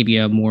give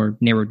you a more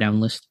narrowed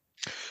down list.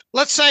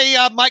 Let's say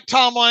Mike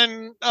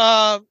Tomlin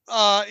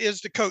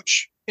is the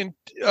coach in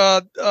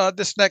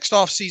this next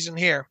offseason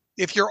here.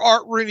 If you're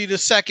Art Rooney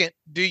II,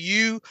 do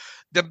you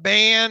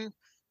demand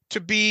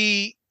to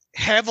be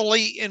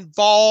heavily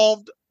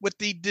involved with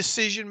the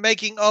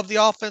decision-making of the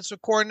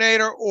offensive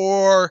coordinator,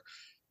 or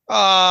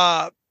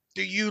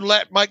do you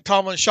let Mike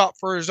Tomlin shop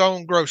for his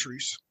own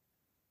groceries?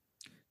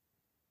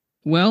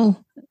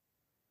 Well,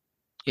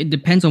 it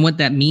depends on what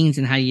that means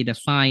and how you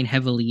define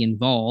heavily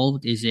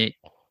involved. Is it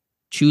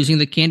choosing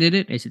the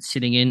candidate? Is it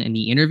sitting in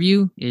the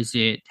interview? Is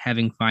it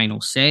having final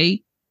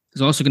say?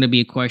 There's also going to be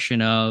a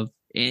question of,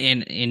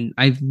 and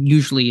I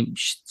usually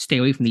stay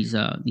away from these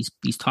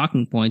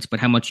talking points,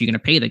 but how much are you going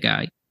to pay the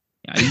guy?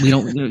 We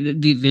don't.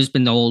 There's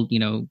been the old,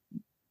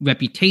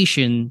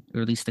 reputation,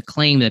 or at least the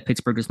claim, that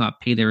Pittsburgh does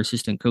not pay their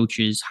assistant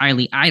coaches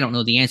highly. I don't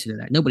know the answer to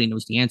that. Nobody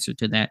knows the answer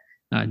to that.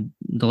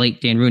 The late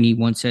Dan Rooney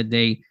once said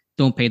they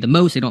don't pay the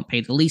most, they don't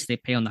pay the least, they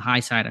pay on the high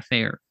side of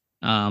fair.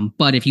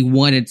 But if you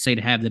wanted, say,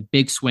 to have the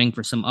big swing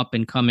for some up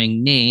and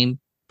coming name,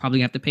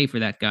 probably have to pay for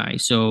that guy.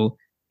 So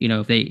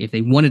if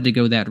they wanted to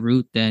go that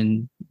route,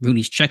 then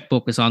Rooney's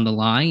checkbook is on the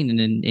line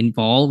and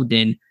involved,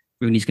 and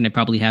Rooney's going to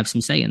probably have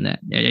some say in that,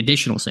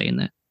 additional say in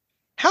that.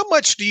 How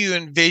much do you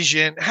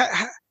envision?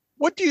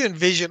 What do you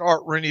envision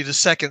Art Rooney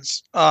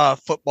II's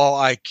football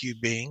IQ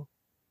being?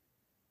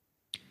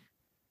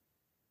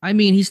 I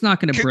mean, he's not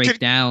going to break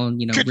down,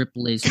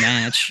 Ripley's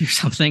match or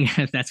something,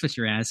 if that's what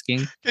you're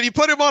asking. Can you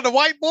put him on the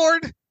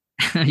whiteboard?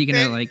 You're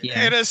going to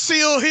and a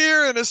seal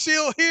here and a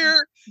seal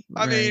here.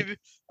 I mean,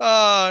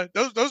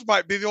 those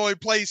might be the only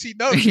plays he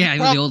knows. Yeah,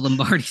 the old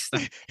Lombardi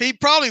stuff. He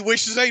probably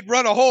wishes they'd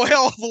run a whole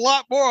hell of a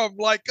lot more of them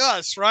like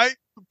us, right?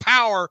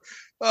 Power.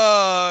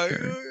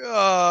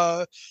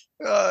 Sure.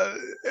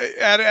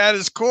 At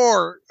his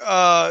core,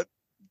 how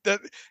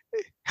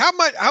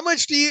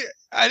much do you,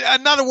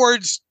 in other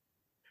words,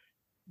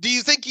 do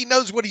you think he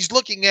knows what he's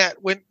looking at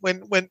when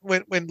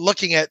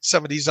looking at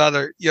some of these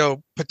other,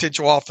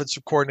 potential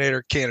offensive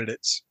coordinator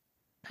candidates?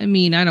 I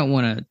mean, I don't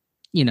want to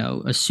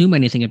assume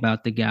anything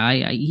about the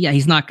guy. Yeah,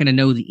 he's not going to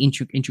know the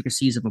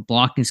intricacies of a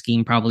blocking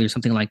scheme probably or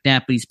something like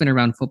that, but he's been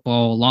around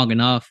football long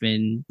enough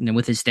and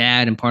with his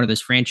dad and part of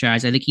this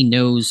franchise, I think he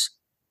knows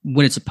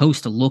what it's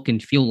supposed to look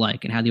and feel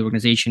like and how the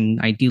organization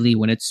ideally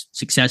when it's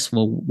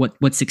successful,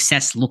 what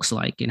success looks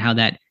like and how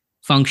that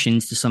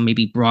functions to some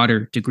maybe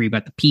broader degree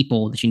about the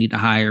people that you need to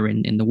hire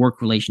and the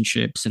work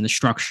relationships and the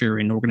structure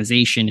and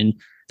organization and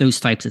those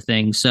types of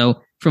things.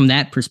 So from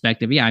that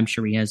perspective, yeah, I'm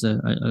sure he has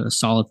a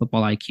solid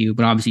football IQ,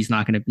 but obviously he's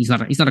not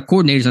a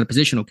coordinator, he's not a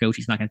positional coach.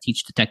 He's not going to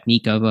teach the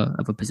technique of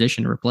a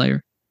position or a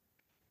player.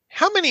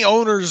 How many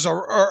owners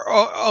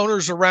are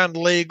owners around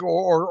the league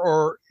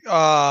or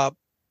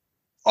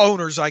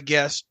owners, I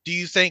guess, do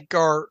you think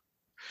are?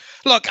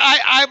 Look,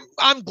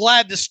 I'm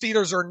glad the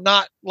Steelers are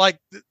not like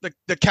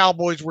the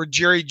Cowboys where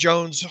Jerry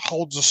Jones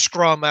holds a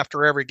scrum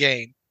after every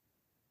game.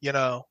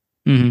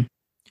 Mm-hmm.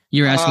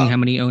 You're asking how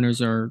many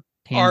owners are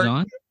hands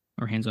on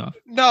or hands off?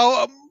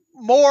 No,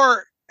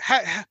 more.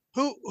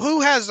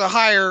 Who has a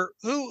higher?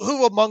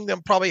 Who among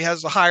them probably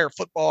has a higher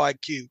football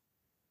IQ?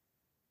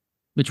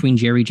 Between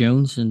Jerry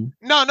Jones and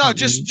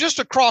just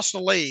across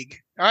the league.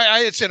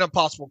 It's an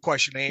impossible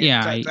question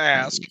to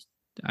ask.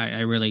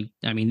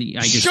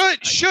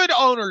 Should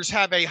owners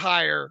have a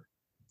higher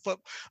foot?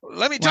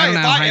 Let me tell you,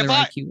 if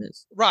IQ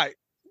is. Right.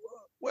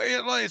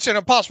 Well, it's an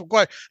impossible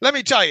question. Let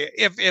me tell you,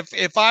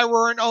 if I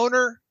were an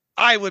owner,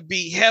 I would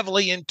be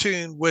heavily in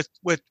tune with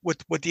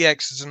the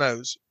X's and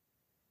O's.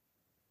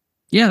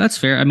 Yeah, that's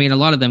fair. I mean, a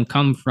lot of them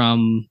come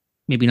from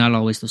maybe not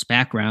always those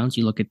backgrounds.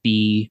 You look at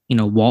the,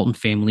 Walton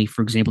family,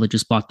 for example, that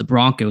just bought the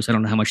Broncos. I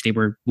don't know how much they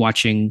were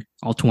watching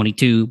all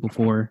 22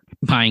 before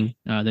buying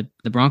the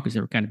Broncos.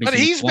 They were kind of busy. But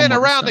he's been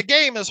around the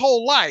game his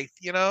whole life,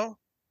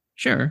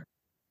 Sure.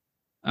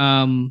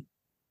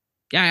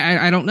 Yeah,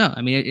 I don't know.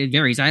 I mean, it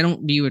varies. I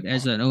don't view it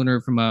as an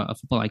owner from a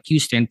football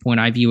IQ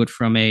standpoint. I view it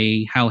from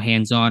a how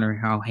hands-on or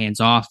how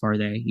hands-off are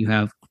they. You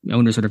have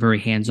owners that are very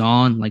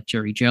hands-on, like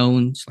Jerry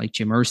Jones, like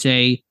Jim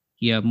Irsay.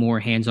 You have more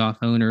hands-off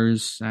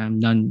owners,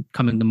 none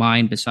coming to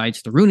mind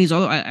besides the Rooneys,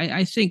 although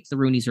I think the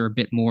Rooneys are a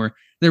bit more.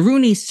 The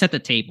Rooneys set the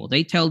table.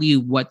 They tell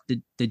you what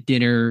the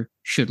dinner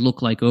should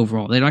look like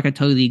overall. They're not going to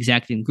tell you the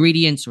exact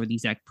ingredients or the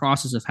exact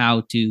process of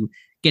how to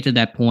get to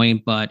that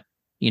point, but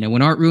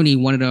when Art Rooney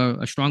wanted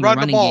a stronger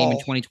running game in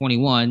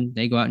 2021,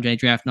 they go out and they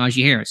draft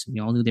Najee Harris. And we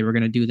all knew they were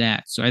going to do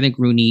that. So I think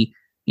Rooney,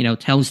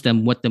 tells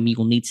them what the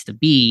meal needs to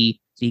be.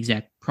 The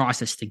exact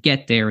process to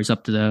get there is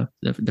up to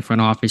the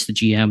front office, the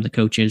GM, the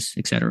coaches,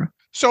 etc.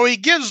 So he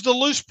gives the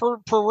loose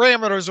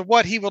parameters of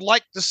what he would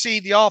like to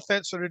see the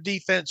offense or the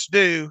defense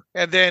do,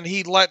 and then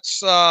he lets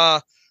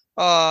Khan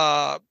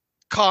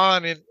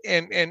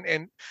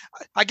and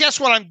I guess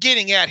what I'm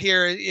getting at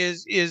here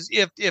is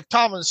if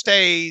Tomlin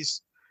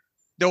stays,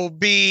 there will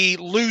be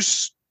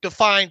loose,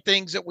 defined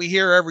things that we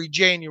hear every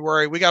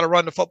January. We got to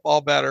run the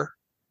football better,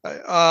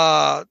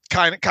 kind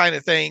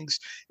of things,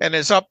 and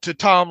it's up to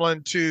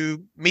Tomlin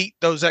to meet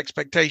those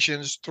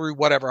expectations through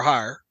whatever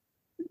hire.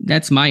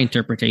 That's my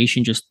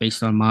interpretation, just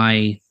based on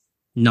my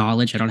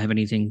knowledge. I don't have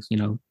anything,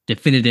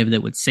 definitive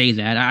that would say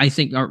that. I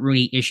think Art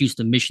Rooney issues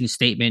the mission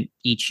statement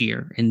each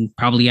year, and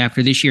probably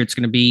after this year, it's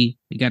going to be,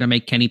 we got to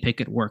make Kenny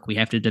Pickett work. We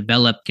have to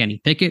develop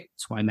Kenny Pickett.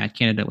 That's why Matt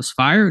Canada was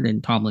fired,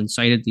 and Tomlin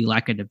cited the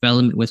lack of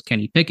development with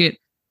Kenny Pickett,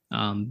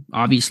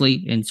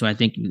 obviously. And so I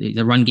think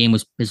the run game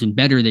has been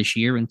better this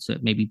year, and so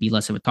maybe be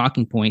less of a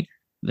talking point.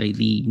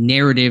 The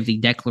narrative, the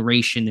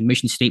declaration, the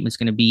mission statement is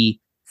going to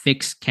be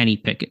fix Kenny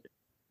Pickett.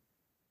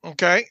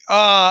 Okay.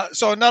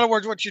 So in other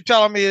words, what you're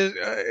telling me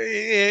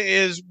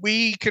is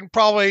we can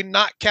probably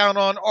not count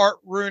on Art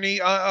Rooney,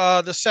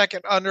 the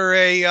second, under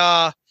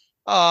a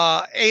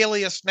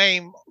alias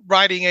name,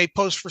 writing a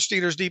post for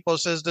Steelers Depot,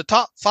 says the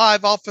top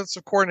 5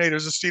 offensive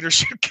coordinators the Steelers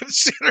should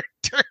consider.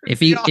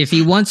 If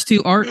he wants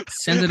to, Art,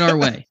 send it our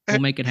way. We'll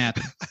make it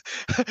happen.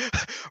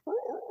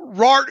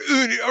 Rart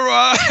Uni,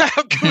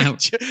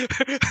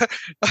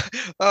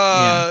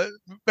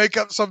 make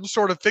up some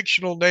sort of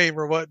fictional name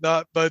or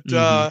whatnot. But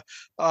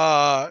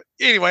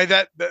anyway,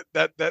 that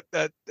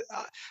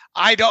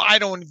I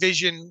don't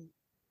envision.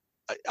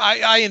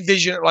 I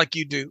envision it like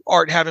you do,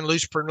 Art, having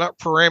loose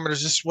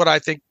parameters. This is what I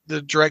think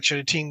the direction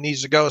the team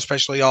needs to go,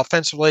 especially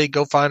offensively.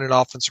 Go find an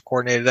offensive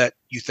coordinator that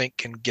you think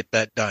can get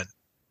that done.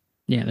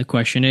 Yeah, the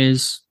question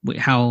is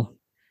how.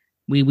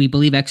 We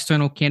believe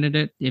external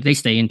candidate, if they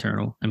stay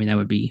internal, I mean, that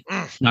would be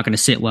not going to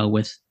sit well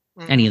with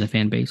any of the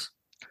fan base.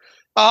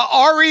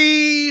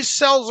 Ari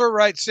Selzer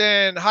writes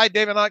in, hi,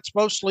 David Knox,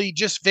 mostly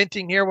just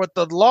venting here with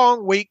the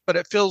long week, but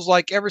it feels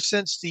like ever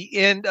since the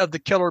end of the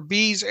Killer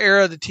Bees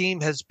era, the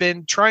team has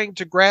been trying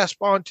to grasp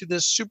onto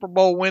this Super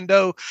Bowl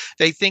window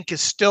they think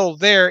is still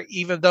there,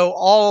 even though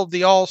all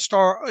the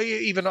star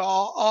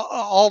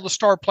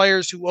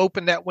players who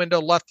opened that window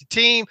left the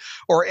team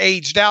or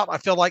aged out. I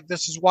feel like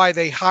this is why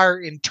they hire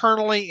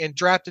internally and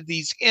drafted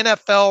these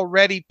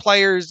NFL-ready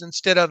players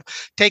instead of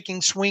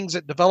taking swings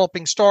at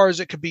developing stars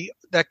that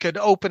could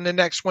open the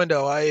next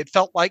window. It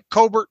felt like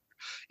Colbert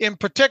in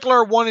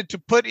particular wanted to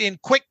put in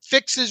quick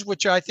fixes,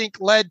 which I think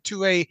led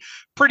to a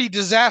pretty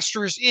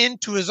disastrous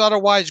end to his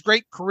otherwise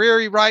great career,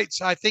 he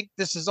writes. I think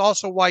this is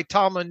also why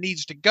Tomlin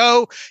needs to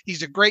go.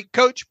 He's a great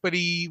coach, but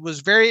he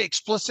was very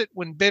explicit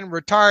when Ben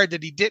retired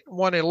that he didn't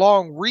want a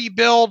long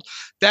rebuild.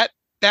 That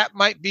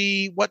might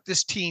be what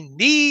this team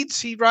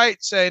needs, he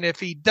writes. And if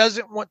he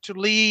doesn't want to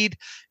lead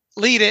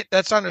it,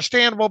 that's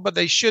understandable, but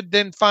they should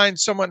then find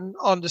someone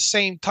on the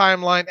same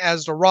timeline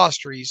as the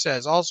roster, he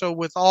says. Also,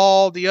 with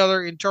all the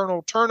other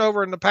internal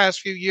turnover in the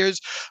past few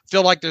years, I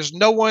feel like there's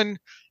no one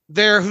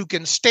there who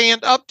can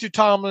stand up to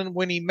Tomlin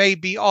when he may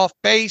be off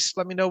base.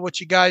 Let me know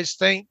what you guys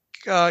think.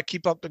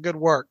 Keep up the good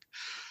work.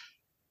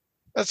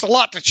 That's a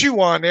lot to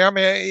chew on there. I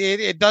mean,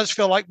 it does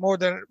feel like more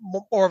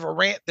of a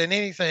rant than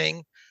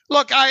anything.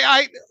 Look,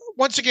 I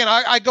once again,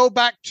 I go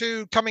back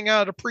to coming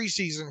out of the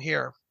preseason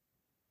here.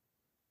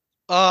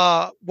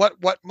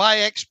 What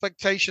my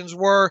expectations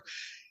were,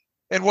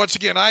 and once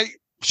again,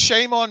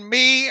 shame on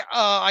me.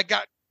 I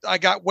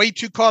got way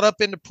too caught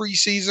up in the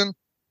preseason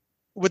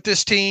with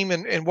this team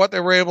and what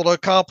they were able to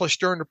accomplish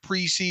during the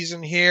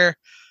preseason here.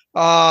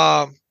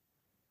 I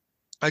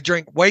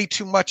drank way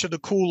too much of the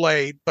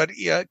Kool-Aid, but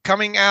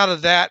coming out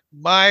of that,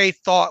 my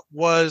thought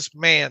was,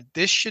 man,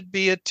 this should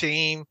be a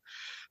team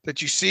that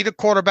you see the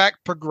quarterback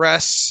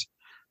progress.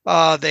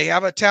 They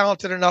have a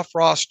talented enough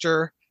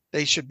roster.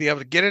 They should be able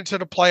to get into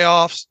the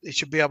playoffs. They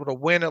should be able to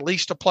win at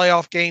least a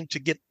playoff game to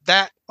get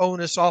that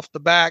onus off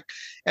the back.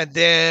 And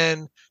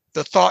then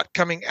the thought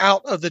coming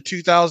out of the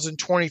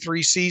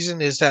 2023 season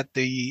is that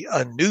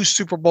a new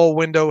Super Bowl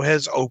window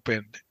has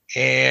opened.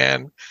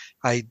 And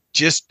I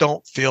just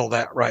don't feel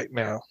that right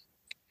now.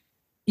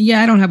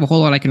 Yeah, I don't have a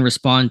whole lot I can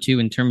respond to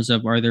in terms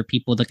of, are there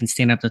people that can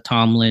stand up to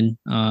Tomlin?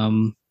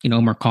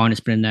 Omar Khan has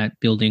been in that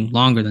building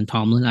longer than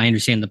Tomlin. I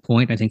understand the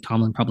point. I think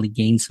Tomlin probably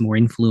gained some more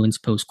influence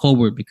post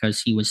Colbert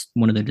because he was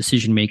one of the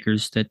decision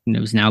makers that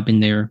has now been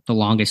there the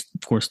longest.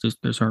 Of course,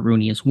 there's Art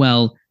Rooney as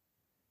well.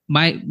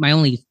 My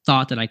only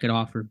thought that I could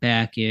offer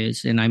back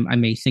is, and I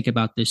may think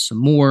about this some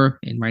more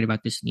and write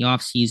about this in the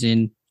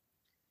offseason,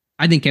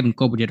 I think Kevin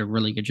Colbert did a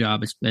really good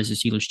job as the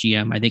Steelers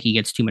GM. I think he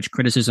gets too much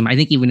criticism. I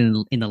think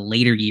even in the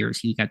later years,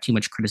 he got too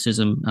much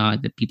criticism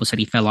that people said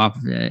he fell off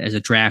as a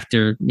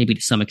drafter, maybe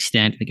to some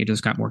extent. I think it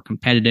just got more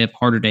competitive,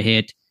 harder to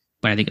hit.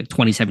 But I think a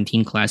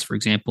 2017 class, for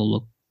example,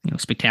 looked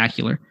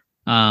spectacular.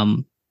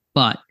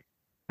 But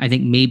I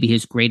think maybe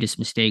his greatest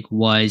mistake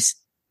was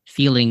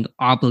feeling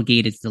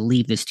obligated to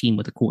leave this team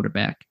with a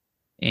quarterback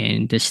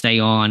and to stay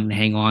on and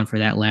hang on for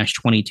that last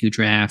 22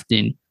 draft.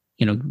 And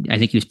I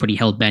think he was pretty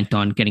hell-bent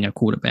on getting a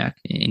quarterback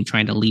and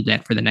trying to leave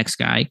that for the next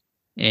guy.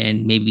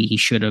 And maybe he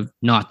should have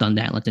not done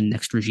that. Let the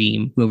next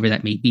regime, whoever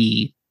that may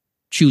be,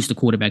 choose the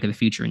quarterback of the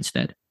future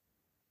instead.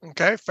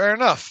 Okay, fair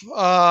enough.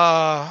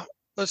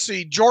 Let's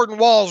see. Jordan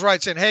Walls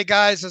writes in, hey,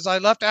 guys, as I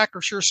left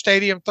Acrisure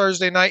Stadium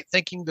Thursday night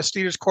thinking the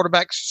Steelers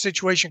quarterback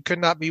situation could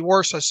not be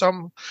worse, I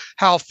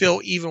somehow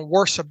feel even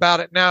worse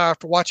about it now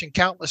after watching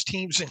countless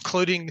teams,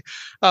 including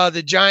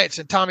the Giants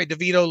and Tommy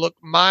DeVito, look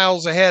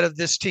miles ahead of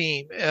this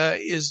team.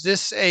 Is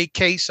this a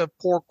case of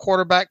poor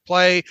quarterback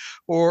play,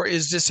 or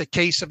is this a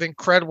case of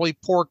incredibly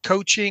poor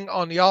coaching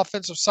on the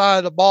offensive side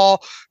of the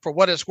ball? For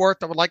what it's worth,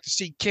 I would like to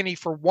see Kenny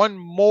for one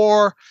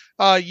more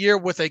year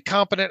with a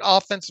competent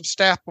offensive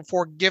staff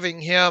before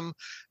giving him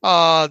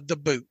the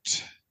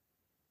boot.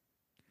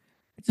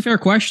 It's a fair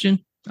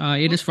question.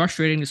 It is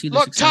frustrating to see the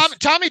success.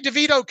 Tommy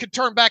DeVito could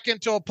turn back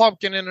into a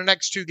pumpkin in the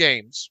next two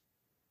games.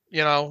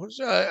 Once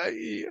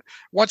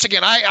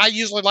again, I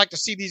usually like to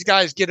see these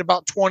guys get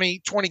about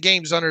 20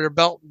 games under their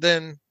belt,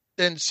 then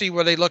see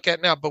where they look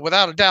at now. But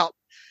without a doubt,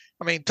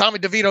 I mean, Tommy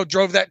DeVito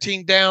drove that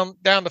team down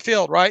the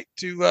field, right,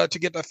 to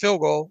get the field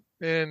goal.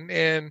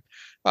 And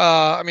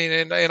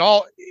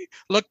all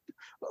look,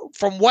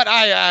 from what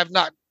I've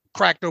not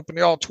cracked open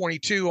the all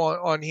 22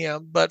 on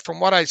him, but from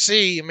what I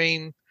see, I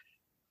mean,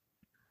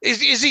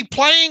 is he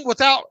playing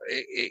without?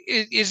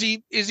 Is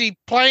he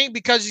playing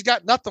because he's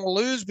got nothing to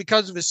lose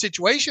because of his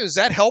situation? Is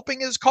that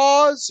helping his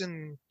cause?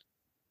 And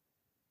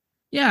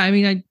yeah, I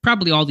mean,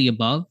 probably all the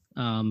above.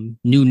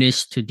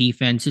 Newness to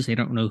defenses. They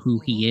don't know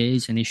who he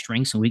is and his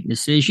strengths and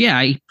weaknesses.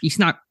 Yeah, he's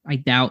not. I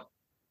doubt.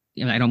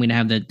 I don't mean to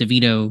have the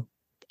DeVito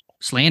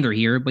slander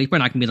here, but he's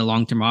probably not going to be the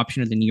long-term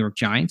option of the New York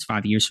Giants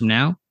 5 years from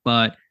now.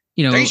 But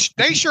they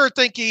sure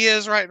think he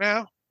is right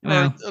now.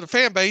 Well, the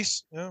fan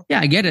base. Yeah,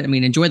 I get it. I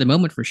mean, enjoy the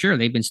moment for sure.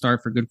 They've been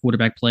starved for good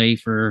quarterback play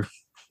for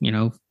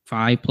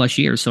 5+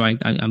 years, so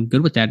I'm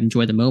good with that.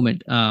 Enjoy the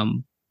moment.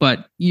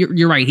 But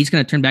you're right. He's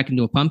going to turn back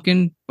into a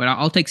pumpkin. But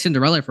I'll take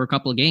Cinderella for a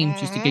couple of games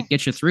just to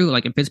get you through.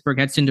 Like if Pittsburgh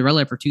had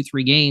Cinderella for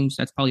 2-3 games,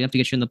 that's probably enough to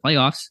get you in the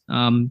playoffs.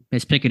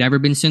 Has Pickett ever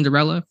been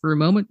Cinderella for a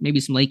moment?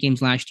 Maybe some late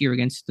games last year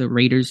against the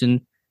Raiders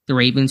and the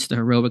Ravens, the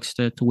heroics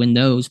to win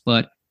those.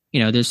 But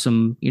there's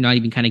some, you're not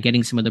even kind of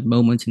getting some of the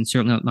moments, and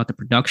certainly not the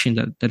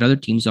production that other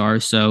teams are.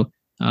 So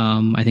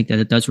I think that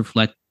it does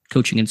reflect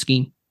coaching and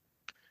scheme.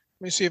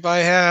 Let me see if I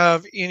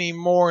have any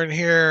more in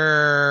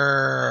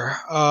here.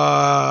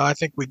 I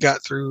think we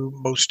got through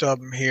most of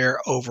them here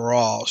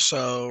overall.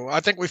 So I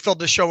think we filled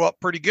the show up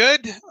pretty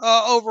good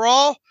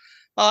overall.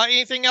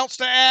 Anything else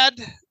to add,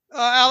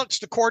 Alex?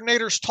 The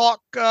coordinators talk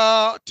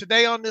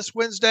today on this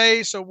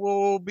Wednesday, so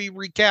we'll be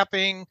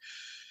recapping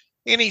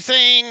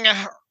anything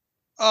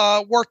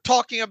worth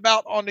talking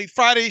about on the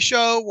Friday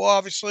show. We'll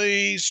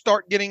obviously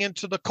start getting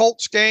into the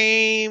Colts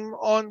game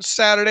on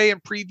Saturday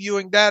and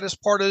previewing that as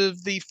part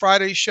of the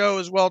Friday show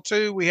as well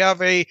too. We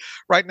have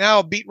right now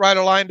a beat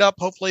writer lined up.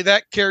 Hopefully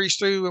that carries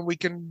through and we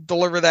can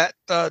deliver that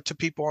to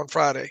people on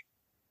Friday.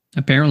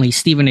 Apparently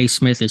Stephen A.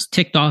 Smith is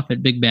ticked off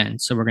at Big Ben,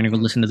 so we're going to go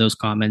listen to those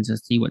comments and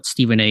see what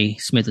Stephen A.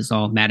 Smith is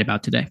all mad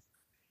about today.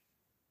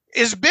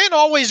 Is Ben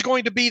always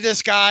going to be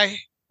this guy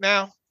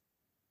now?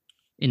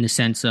 In the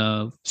sense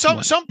of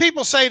some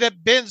people say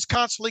that Ben's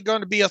constantly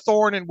going to be a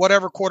thorn in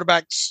whatever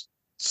quarterback's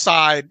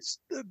side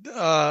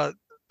the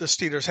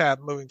Steelers have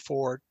moving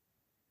forward.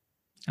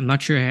 I'm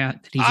not sure how.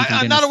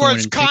 In other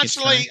words,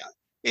 constantly,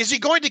 is he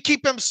going to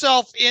keep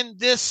himself in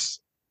this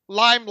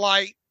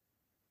limelight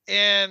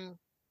and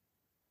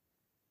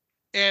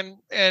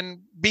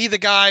be the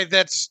guy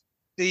that's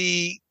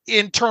the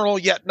internal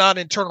yet not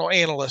internal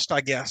analyst?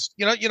 I guess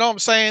you know what I'm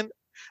saying.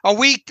 Are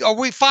we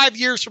 5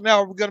 years from now,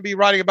 are we going to be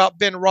writing about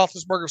Ben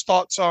Roethlisberger's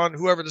thoughts on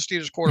whoever the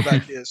Steelers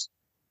quarterback is?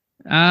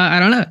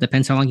 I don't know. It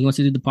depends how long he wants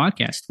to do the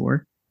podcast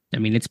for. I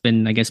mean, it's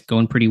been, I guess,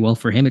 going pretty well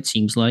for him, it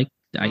seems like.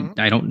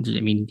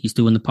 He's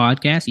doing the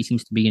podcast. He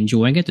seems to be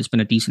enjoying it. There's been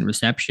a decent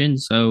reception.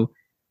 So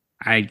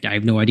I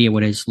have no idea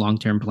what his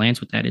long-term plans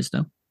with that is,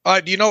 though.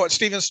 Do you know what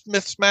Stephen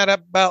Smith's mad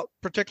about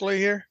particularly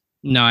here?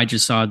 No, I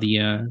just saw the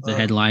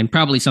headline.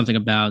 Probably something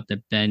about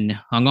that Ben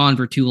hung on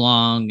for too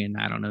long and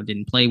I don't know,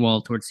 didn't play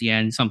well towards the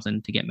end.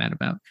 Something to get mad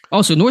about.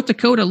 Also, North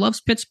Dakota loves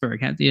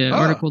Pittsburgh. Had the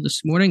article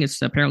this morning. It's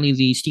apparently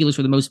the Steelers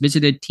were the most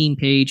visited team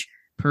page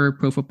per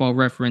Pro Football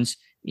Reference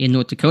in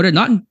North Dakota.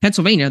 Not in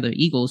Pennsylvania. The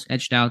Eagles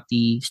edged out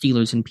the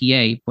Steelers in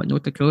PA, but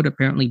North Dakota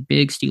apparently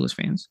big Steelers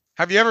fans.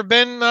 Have you ever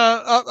been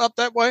up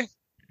that way?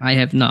 I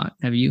have not.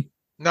 Have you?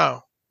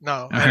 No.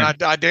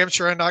 And I damn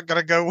sure am not going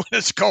to go when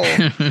it's cold.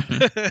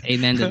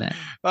 Amen to that.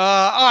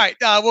 All right.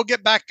 We'll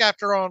get back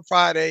after on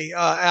Friday,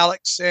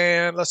 Alex.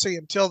 And let's see.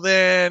 Until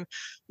then,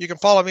 you can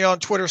follow me on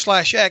Twitter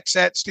 /X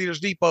at Steelers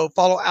Depot.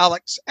 Follow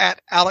Alex at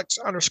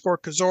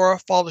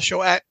Alex_Kozora. Follow the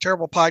show at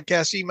Terrible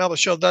Podcast. Email the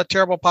show,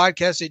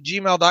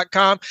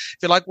 theterriblepodcast@gmail.com. If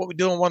you like what we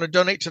do and want to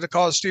donate to the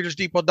cause,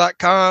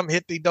 SteelersDepot.com.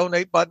 Hit the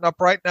donate button up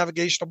right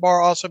navigational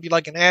bar. Also, if you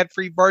like an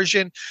ad-free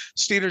version,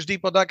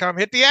 SteelersDepot.com.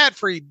 Hit the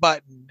ad-free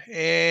button.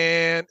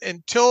 And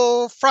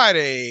until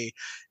Friday,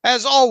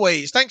 as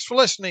always, thanks for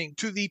listening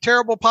to the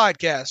Terrible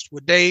Podcast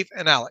with Dave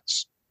and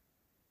Alex.